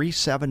said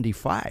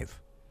 $375.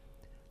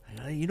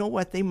 You know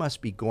what? They must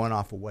be going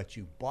off of what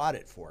you bought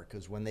it for,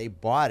 because when they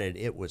bought it,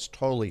 it was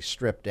totally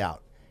stripped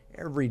out.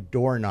 Every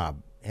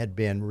doorknob had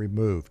been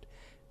removed.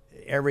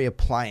 Every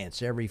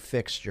appliance, every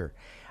fixture.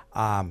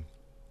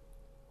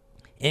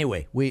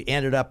 Anyway, we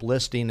ended up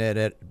listing it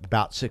at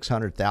about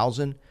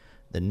 $600,000.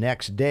 The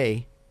next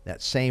day,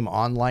 that same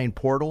online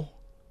portal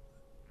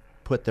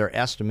put their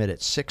estimate at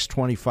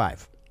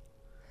 $625.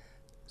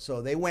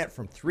 So they went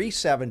from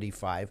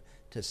 $375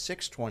 to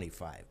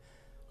 $625,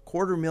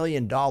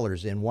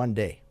 $250,000 in one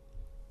day.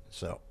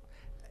 So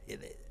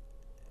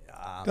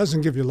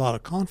doesn't give you a lot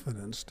of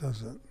confidence,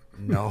 does it?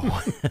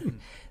 No.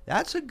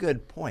 That's a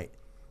good point.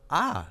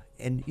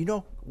 And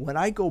when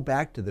I go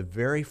back to the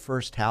very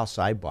first house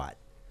I bought,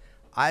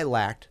 I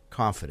lacked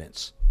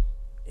confidence,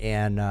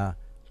 and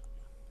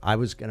I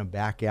was going to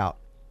back out.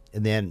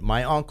 And then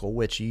my uncle,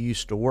 which you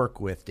used to work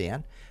with,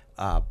 Dan,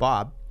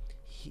 Bob,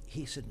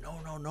 he said,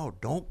 no,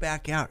 don't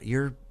back out.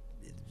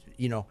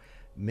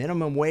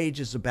 Minimum wage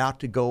is about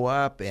to go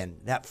up,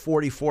 and that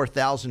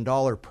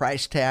 $44,000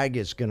 price tag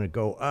is going to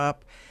go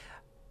up.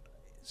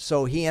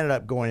 So he ended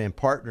up going in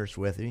partners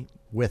with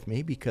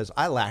me because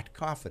I lacked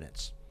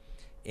confidence.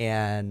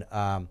 And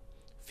a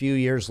few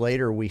years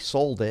later, we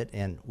sold it,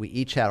 and we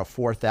each had a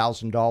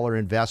 $4,000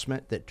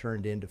 investment that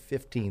turned into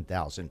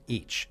 $15,000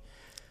 each.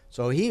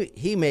 So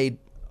he made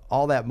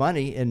all that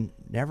money and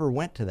never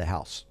went to the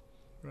house.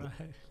 Right.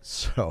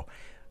 So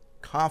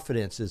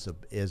confidence is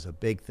a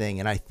big thing,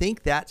 and I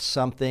think that's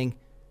something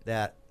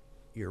that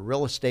your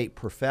real estate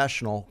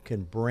professional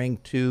can bring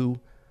to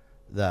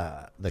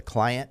the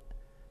client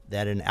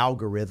that an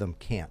algorithm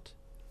can't.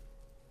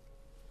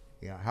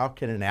 How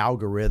can an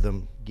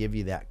algorithm give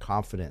you that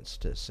confidence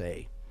to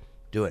say,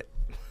 do it?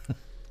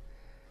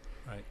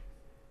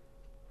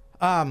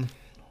 Right.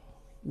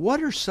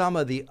 What are some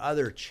of the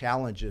other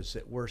challenges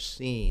that we're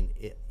seeing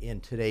in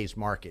today's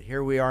market?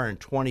 Here we are in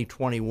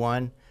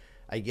 2021.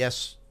 I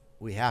guess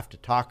we have to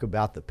talk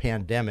about the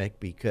pandemic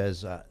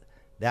because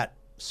that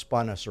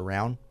spun us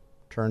around,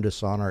 turned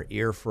us on our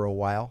ear for a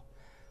while.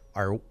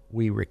 Are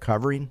we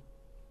recovering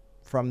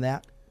from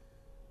that?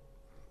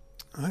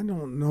 I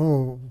don't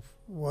know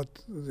what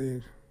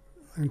the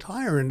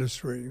entire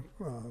industry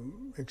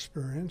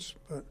experience,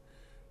 but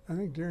I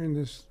think during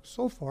this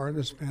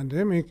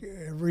pandemic,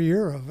 every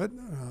year of it,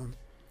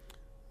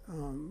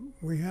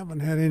 we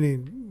haven't had any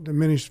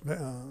diminished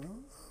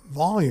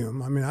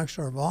volume. I mean,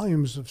 actually, our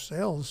volumes of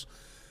sales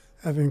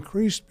have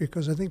increased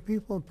because I think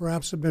people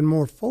perhaps have been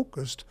more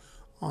focused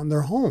on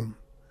their home,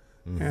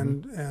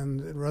 and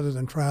rather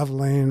than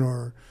traveling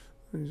or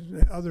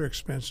other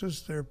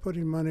expenses, they're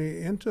putting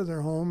money into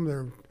their home.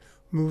 They're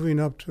moving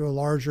up to a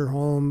larger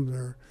home.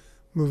 They're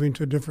moving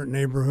to a different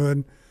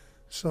neighborhood.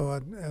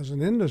 So as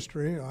an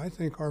industry, I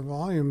think our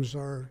volumes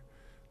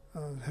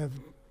have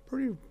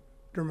pretty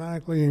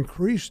dramatically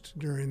increased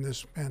during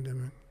this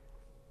pandemic.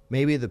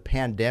 Maybe the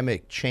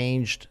pandemic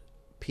changed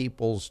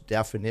people's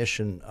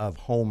definition of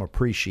home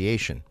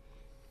appreciation.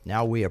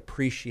 Now we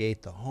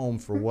appreciate the home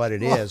for what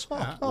it is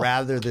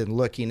rather than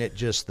looking at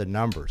just the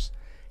numbers.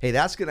 Hey,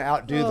 that's going to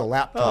outdo the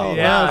laptop.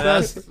 Yeah,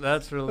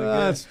 that's really good.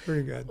 That's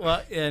pretty good.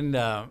 Well, and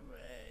I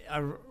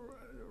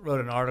wrote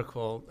an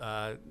article,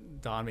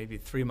 Don, maybe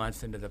 3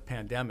 months into the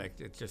pandemic.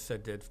 It just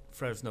said, did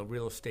Fresno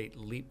real estate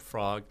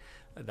leapfrog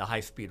the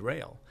high-speed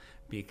rail?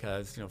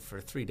 Because for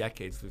 3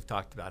 decades we've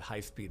talked about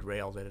high-speed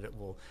rail, that it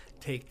will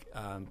take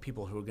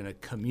people who are going to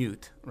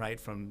commute right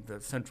from the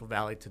Central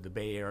Valley to the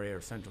Bay Area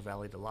or Central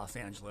Valley to Los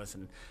Angeles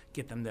and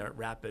get them there at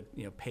rapid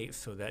pace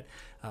so that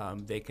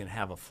they can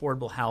have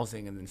affordable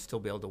housing and then still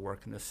be able to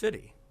work in the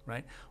city.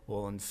 Right.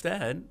 Well,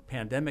 instead,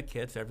 pandemic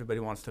hits.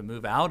 Everybody wants to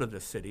move out of the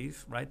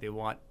cities. Right. They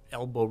want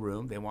elbow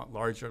room. They want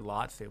larger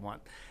lots. They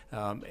want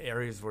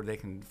areas where they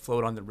can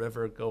float on the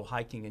river, go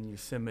hiking in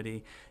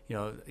Yosemite.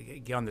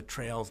 Get on the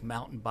trails,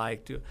 mountain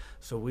bike.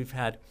 So we've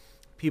had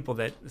people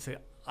that say,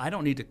 I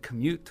don't need to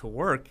commute to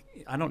work.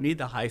 I don't need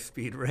the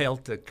high-speed rail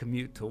to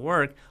commute to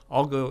work.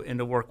 I'll go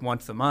into work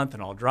once a month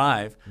and I'll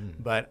drive,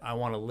 but I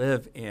want to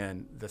live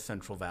in the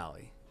Central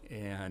Valley.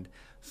 And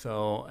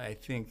so I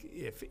think,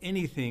 if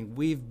anything,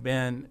 we've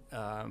been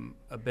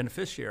a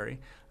beneficiary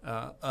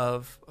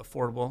of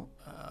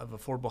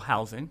affordable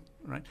housing,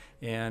 right,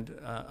 and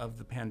of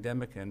the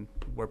pandemic and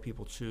where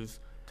people choose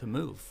to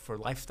move for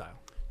lifestyle.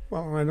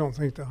 Well, I don't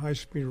think the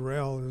high-speed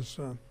rail is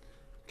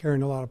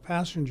carrying a lot of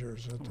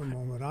passengers at the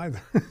moment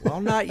either. Well,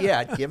 not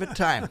yet. Give it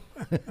time.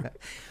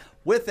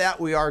 With that,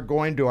 we are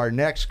going to our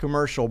next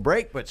commercial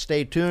break, but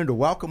stay tuned to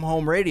Welcome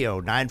Home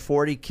Radio,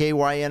 940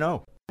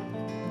 KYNO.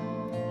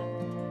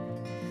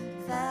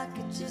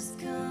 Just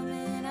come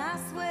in, I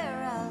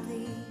swear I'll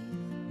leave.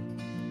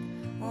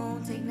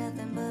 Won't take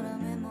nothing but a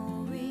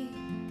memory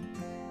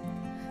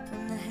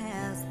from the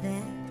house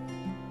that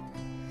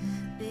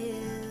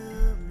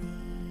built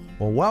me.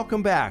 Well,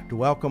 welcome back to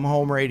Welcome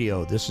Home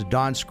Radio. This is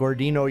Don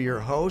Scordino,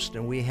 your host,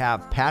 and we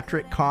have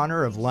Patrick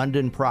Connor of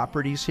London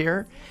Properties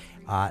here.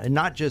 And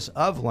not just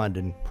of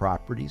London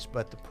Properties,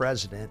 but the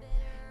president,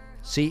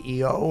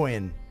 CEO,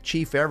 and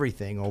chief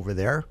everything over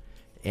there.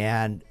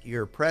 And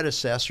your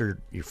predecessor,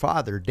 your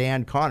father,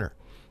 Dan Connor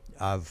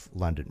of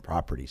London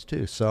Properties,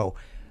 too. So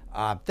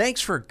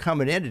thanks for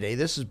coming in today.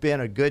 This has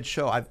been a good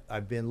show.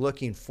 I've been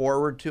looking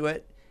forward to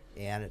it,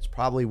 and it's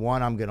probably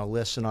one I'm going to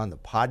listen on the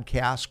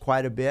podcast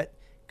quite a bit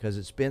because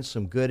it's been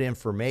some good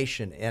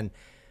information and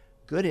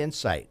good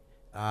insight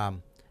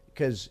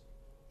because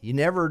you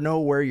never know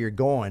where you're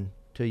going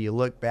till you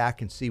look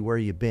back and see where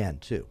you've been,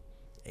 too.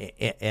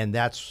 And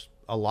that's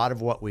a lot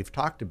of what we've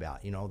talked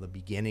about, the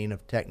beginning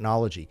of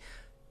technology.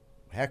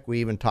 Heck, we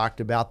even talked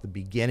about the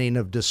beginning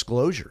of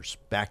disclosures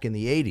back in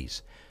the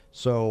 80s.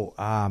 So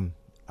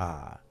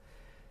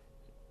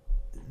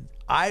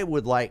I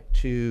would like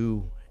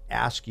to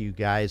ask you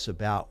guys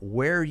about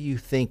where you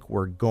think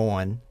we're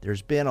going.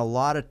 There's been a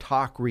lot of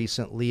talk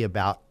recently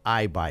about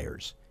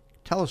iBuyers.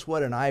 Tell us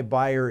what an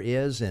iBuyer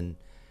is, and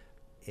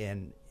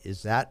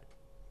is that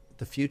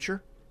the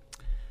future?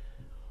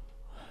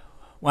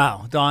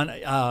 Wow, Don,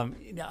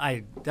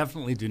 I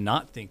definitely do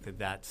not think that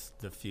that's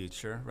the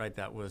future, right?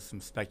 That was some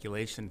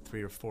speculation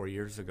 3 or 4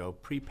 years ago,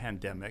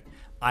 pre-pandemic.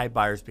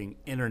 iBuyers being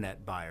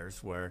internet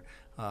buyers, where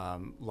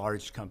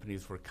large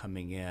companies were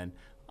coming in,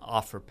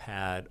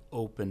 OfferPad,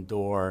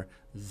 Opendoor,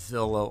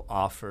 Zillow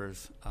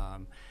offers,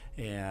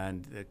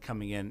 and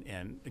coming in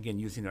and,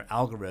 again, using their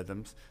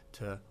algorithms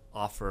to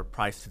offer a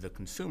price to the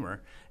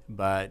consumer.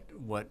 But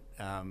what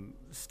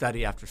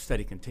study after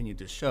study continued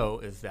to show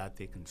is that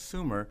the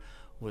consumer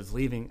was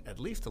leaving at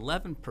least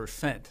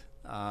 11%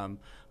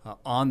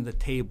 on the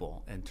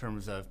table in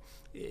terms of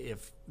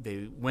if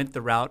they went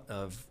the route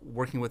of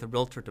working with a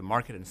realtor to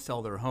market and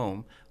sell their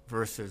home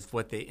versus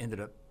what they ended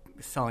up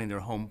selling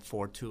their home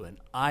for to an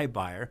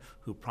iBuyer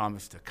who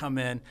promised to come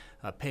in,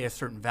 pay a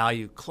certain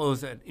value,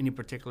 close at any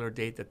particular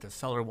date that the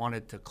seller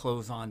wanted to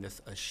close on,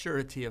 this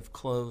assurity of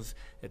close,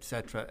 et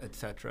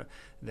cetera,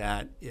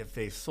 that if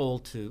they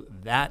sold to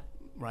that,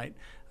 right,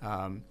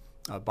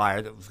 a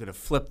buyer that was going to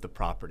flip the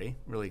property,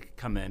 really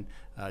come in,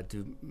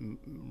 do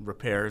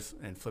repairs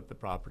and flip the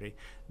property,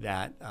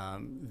 that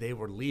they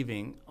were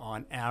leaving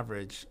on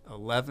average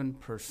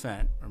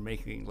 11% or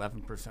making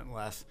 11%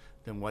 less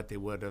than what they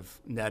would have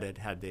netted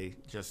had they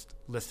just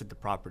listed the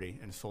property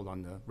and sold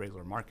on the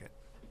regular market.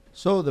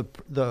 So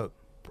the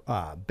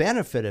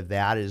benefit of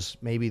that is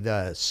maybe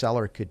the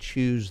seller could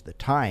choose the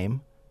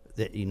time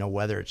that,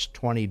 whether it's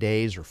 20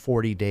 days or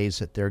 40 days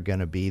that they're going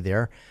to be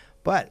there.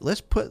 But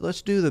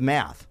let's do the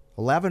math.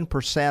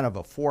 11% of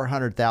a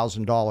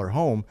 $400,000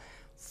 home,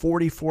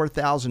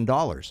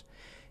 $44,000.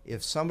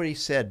 If somebody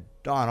said,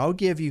 Don, I'll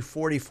give you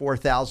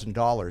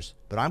 $44,000,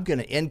 but I'm going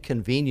to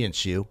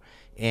inconvenience you,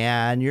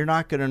 and you're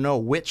not going to know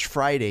which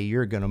Friday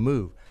you're going to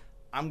move,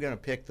 I'm going to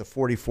pick the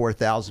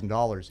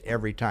 $44,000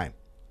 every time.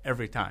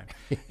 Every time.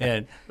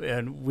 and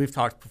we've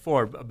talked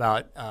before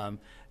about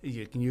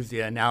you can use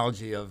the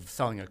analogy of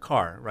selling a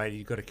car, right?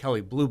 You go to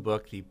Kelley Blue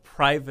Book, the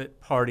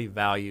private party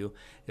value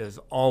is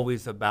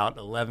always about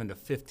 11 to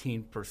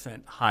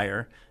 15%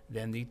 higher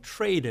than the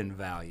trade-in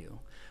value,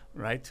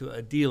 right, to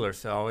a dealer.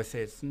 So I always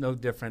say it's no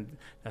different.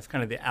 That's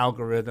kind of the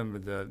algorithm or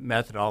the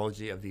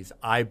methodology of these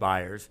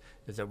iBuyers,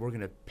 is that we're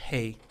going to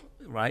pay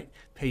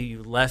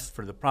you less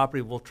for the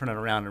property. We'll turn it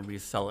around and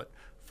resell it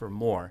for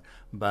more.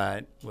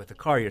 But with a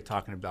car, you're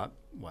talking about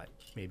what,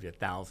 maybe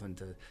 $1,000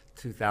 to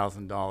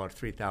 $2,000,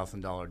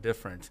 $3,000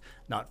 difference,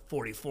 not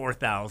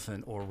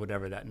 $44,000 or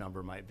whatever that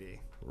number might be.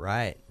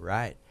 Right.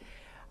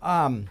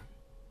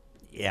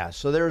 Yeah.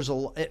 So there's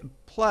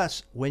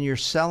plus when you're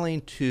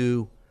selling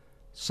to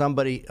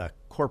somebody, a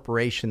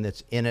corporation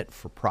that's in it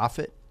for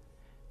profit,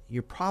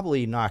 you're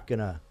probably not going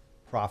to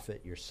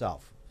profit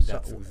yourself.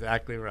 That's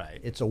exactly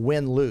right. It's a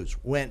win-lose.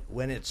 When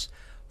it's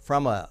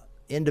from a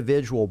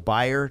individual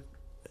buyer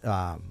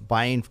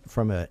buying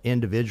from an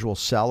individual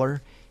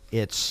seller,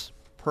 it's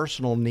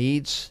personal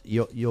needs.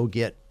 You'll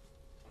get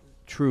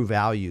true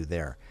value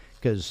there,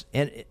 because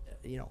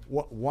the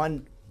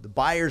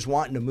buyer's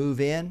wanting to move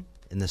in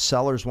and the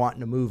seller's wanting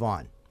to move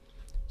on.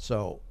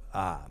 So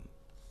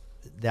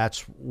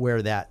that's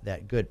where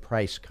that good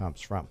price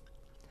comes from.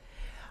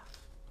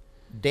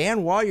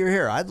 Dan, while you're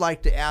here, I'd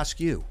like to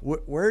ask you,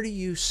 where do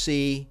you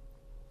see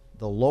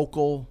the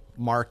local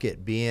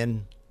market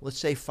being, let's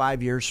say,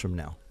 5 years from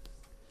now?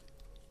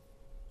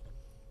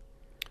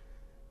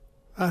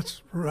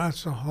 That's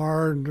a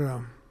hard,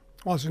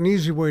 it's an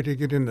easy way to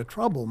get into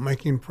trouble,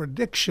 making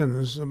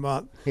predictions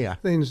about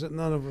things that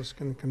none of us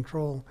can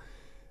control.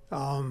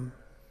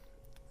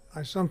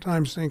 I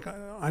sometimes think,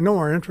 I know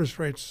our interest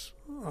rates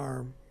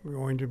are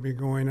going to be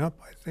going up,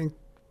 I think,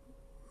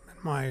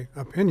 in my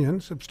opinion,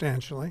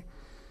 substantially.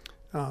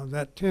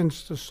 That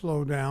tends to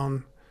slow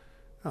down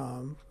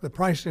the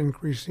price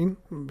increasing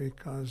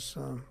because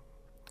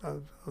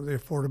of the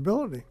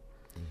affordability.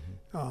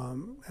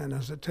 Mm-hmm. And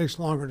as it takes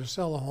longer to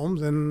sell a home,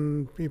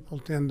 then people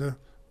tend to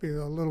be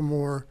a little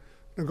more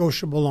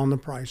negotiable on the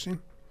pricing.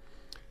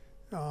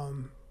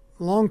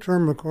 Long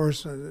term, of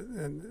course,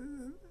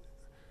 and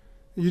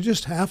you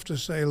just have to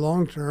say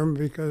long term,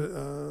 because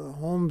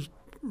homes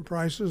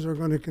prices are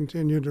going to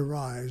continue to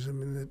rise. I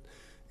mean,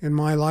 in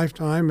my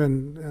lifetime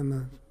and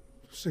the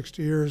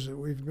 60 years that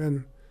we've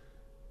been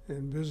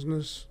in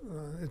business,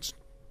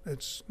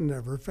 it's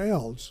never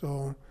failed.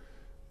 So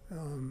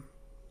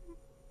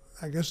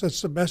I guess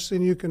that's the best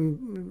thing you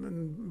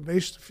can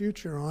base the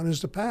future on,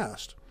 is the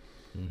past.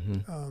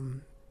 Mm-hmm.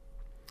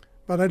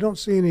 But I don't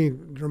see any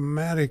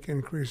dramatic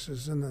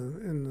increases in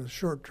the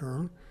short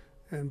term,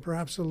 and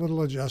perhaps a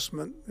little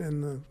adjustment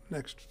in the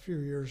next few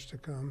years to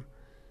come.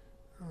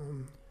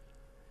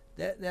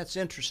 That's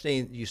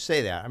interesting you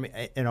say that. I mean,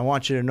 and I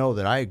want you to know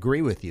that I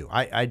agree with you.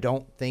 I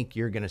don't think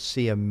you're going to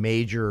see a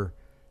major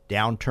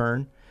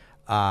downturn,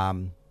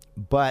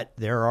 but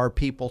there are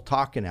people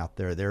talking out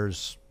there.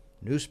 There's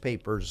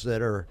newspapers that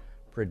are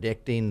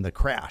predicting the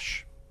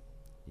crash.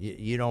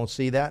 You don't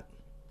see that?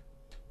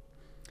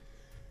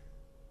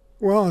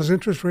 Well, as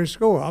interest rates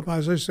go up,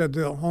 as I said,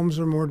 the homes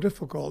are more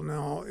difficult.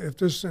 Now, if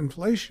this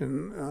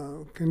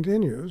inflation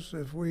continues,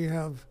 if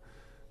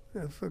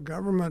the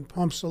government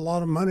pumps a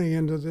lot of money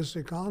into this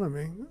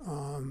economy,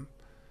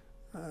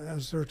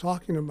 as they're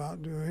talking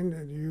about doing,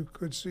 you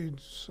could see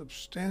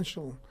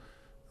substantial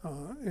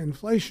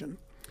inflation.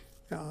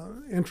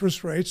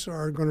 Interest rates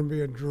are going to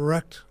be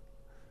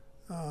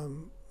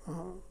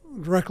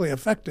directly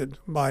affected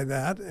by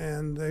that,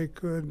 and they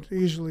could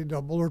easily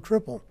double or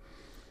triple.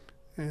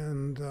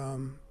 And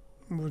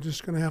we're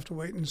just going to have to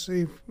wait and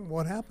see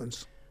what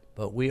happens.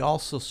 But we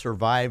also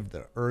survived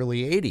the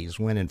early 80s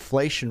when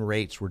inflation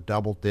rates were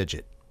double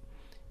digit.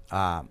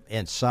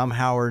 And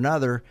somehow or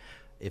another,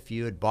 if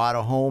you had bought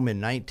a home in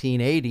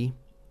 1980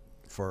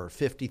 for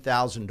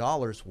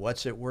 $50,000,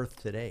 what's it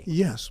worth today?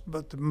 Yes,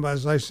 but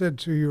as I said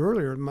to you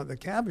earlier, the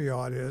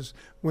caveat is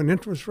when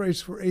interest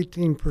rates were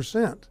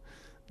 18%,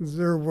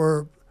 there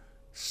were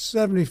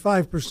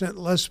 75%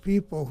 less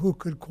people who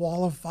could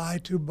qualify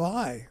to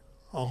buy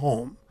a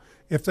home.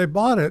 If they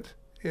bought it,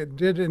 it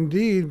did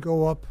indeed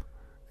go up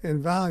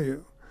in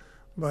value,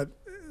 but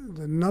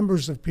the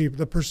numbers of people,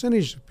 the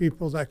percentage of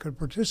people that could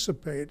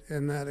participate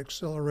in that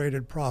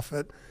accelerated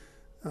profit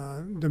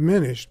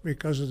diminished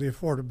because of the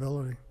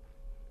affordability.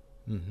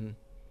 Mm-hmm.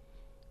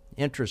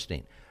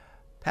 Interesting.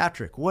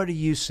 Patrick, what do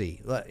you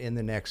see in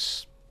the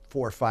next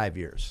 4 or 5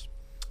 years?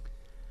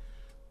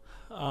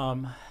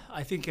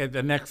 I think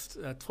the next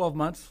 12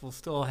 months we'll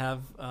still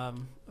have a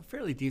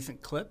fairly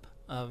decent clip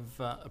of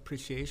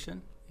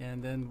appreciation,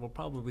 and then we'll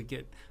probably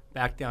get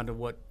back down to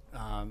what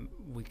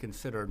we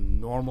consider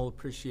normal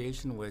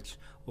appreciation, which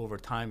over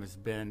time has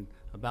been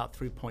about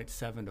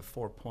 3.7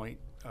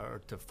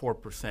 to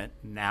 4%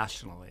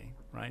 nationally,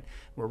 right?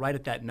 We're right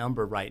at that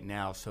number right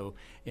now. So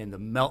in the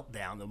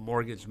meltdown, the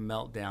mortgage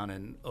meltdown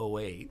in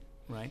 2008,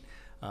 right?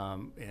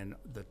 And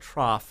the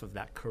trough of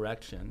that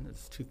correction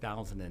is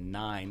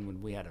 2009,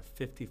 when we had a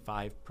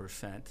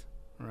 55%,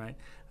 right,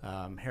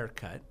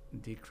 haircut,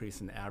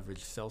 decrease in the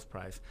average sales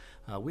price.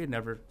 We had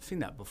never seen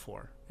that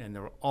before, and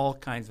there were all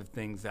kinds of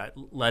things that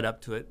led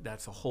up to it.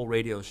 That's a whole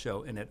radio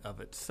show in it of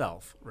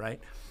itself, right?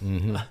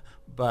 Mm-hmm.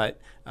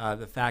 But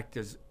the fact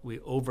is, we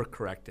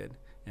overcorrected,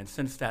 and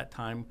since that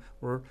time,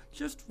 we're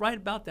just right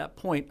about that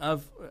point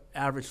of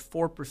average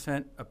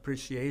 4%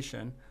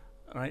 appreciation,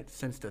 right,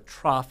 since the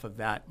trough of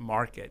that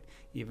market,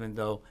 even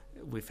though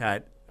we've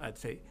had, I'd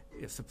say,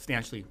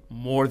 substantially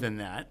more than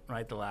that,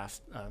 right, the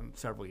last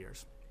several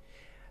years.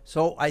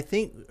 So I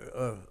think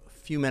a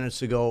few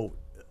minutes ago,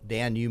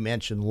 Dan, you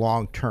mentioned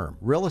long-term.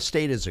 Real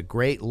estate is a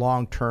great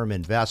long-term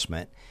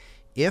investment.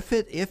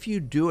 If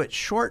you do it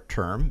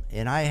short-term,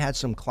 and I had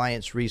some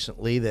clients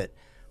recently that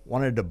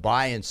wanted to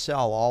buy and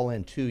sell all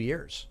in 2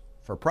 years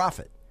for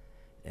profit.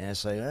 And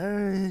it's like,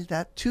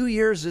 that 2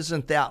 years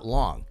isn't that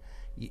long.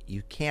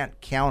 You can't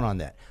count on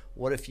that.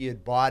 What if you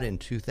had bought in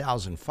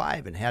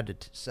 2005 and had to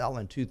sell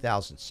in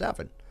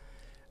 2007?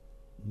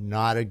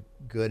 Not a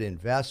good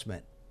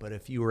investment. But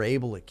if you were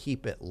able to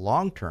keep it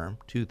long-term,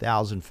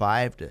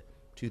 2005 to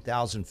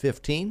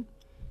 2015,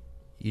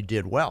 you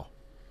did well.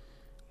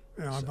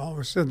 Yeah, I've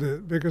always said the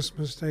biggest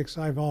mistakes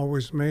I've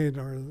always made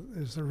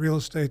is the real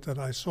estate that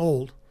I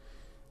sold,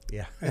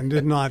 yeah, and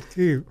did not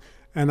keep.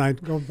 And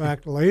I'd go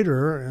back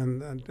later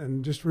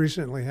and just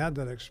recently had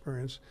that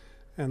experience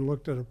and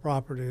looked at a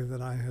property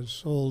that I had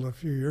sold a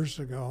few years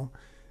ago,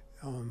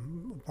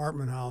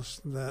 apartment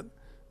house that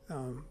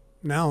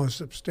now is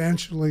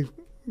substantially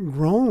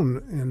grown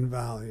in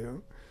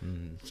value.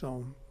 Mm-hmm.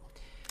 So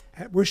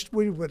wished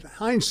we would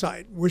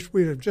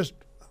have just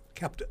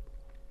kept it.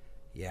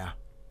 Yeah.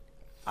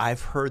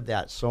 I've heard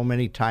that so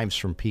many times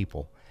from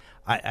people.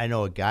 I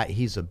know a guy,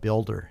 he's a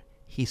builder.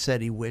 He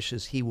said he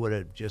wishes he would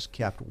have just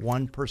kept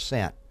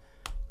 1%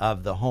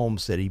 of the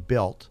homes that he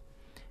built.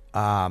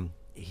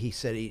 He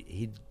said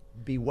he'd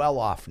be well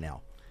off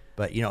now.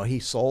 But, he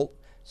sold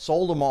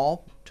them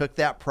all, took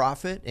that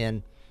profit,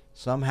 and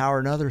somehow or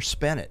another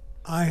spent it.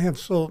 I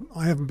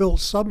have built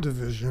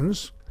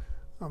subdivisions,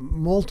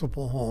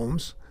 multiple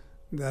homes,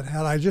 that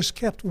had I just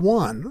kept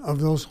one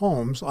of those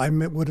homes, I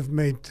would have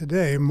made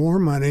today more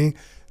money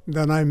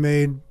than I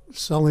made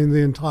selling the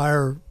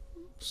entire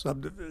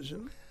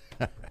subdivision.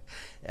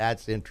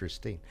 That's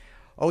interesting.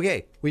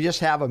 Okay, we just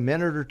have a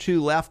minute or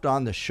two left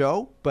on the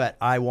show, but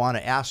I want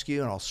to ask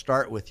you, and I'll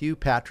start with you,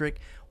 Patrick,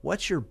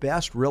 what's your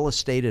best real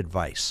estate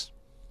advice?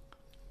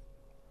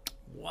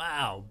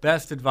 Wow,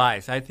 best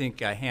advice. I think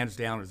hands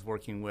down is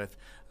working with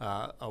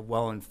a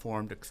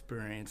well-informed,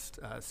 experienced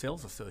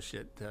sales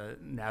associate to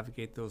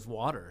navigate those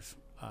waters.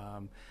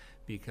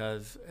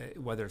 Because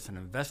whether it's an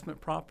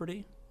investment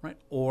property, right,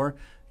 or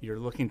you're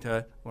looking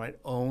to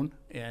own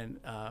and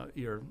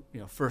your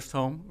first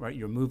home, right,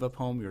 your move-up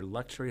home, your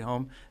luxury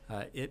home,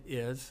 it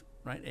is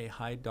a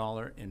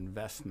high-dollar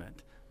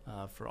investment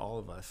for all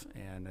of us.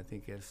 And I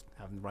think it's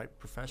having the right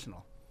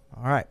professional.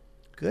 All right,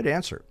 good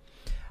answer.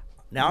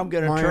 Now I'm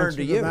going to turn answer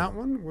to you. That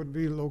one would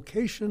be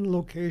location,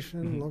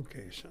 location,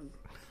 location.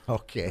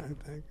 Okay.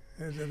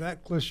 I think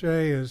that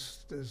cliche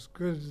is as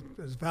good,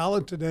 as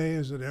valid today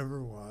as it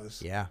ever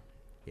was. Yeah,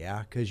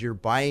 because you're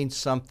buying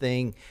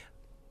something.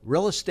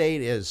 Real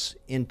estate is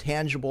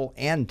intangible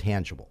and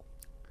tangible.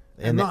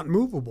 And not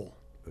movable.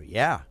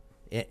 Yeah.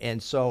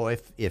 And so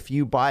if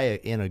you buy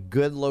in a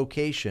good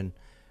location,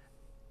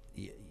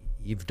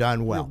 you've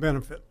done well. You'll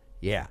benefit.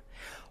 Yeah.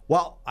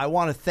 Well, I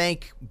want to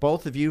thank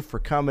both of you for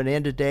coming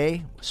in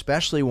today.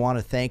 Especially want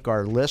to thank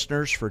our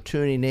listeners for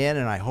tuning in,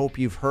 and I hope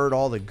you've heard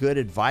all the good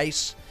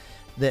advice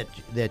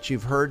that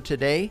you've heard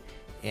today,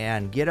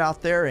 and get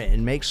out there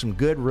and make some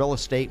good real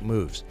estate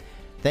moves.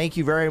 Thank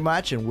you very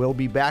much, and we'll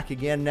be back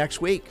again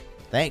next week.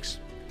 Thanks.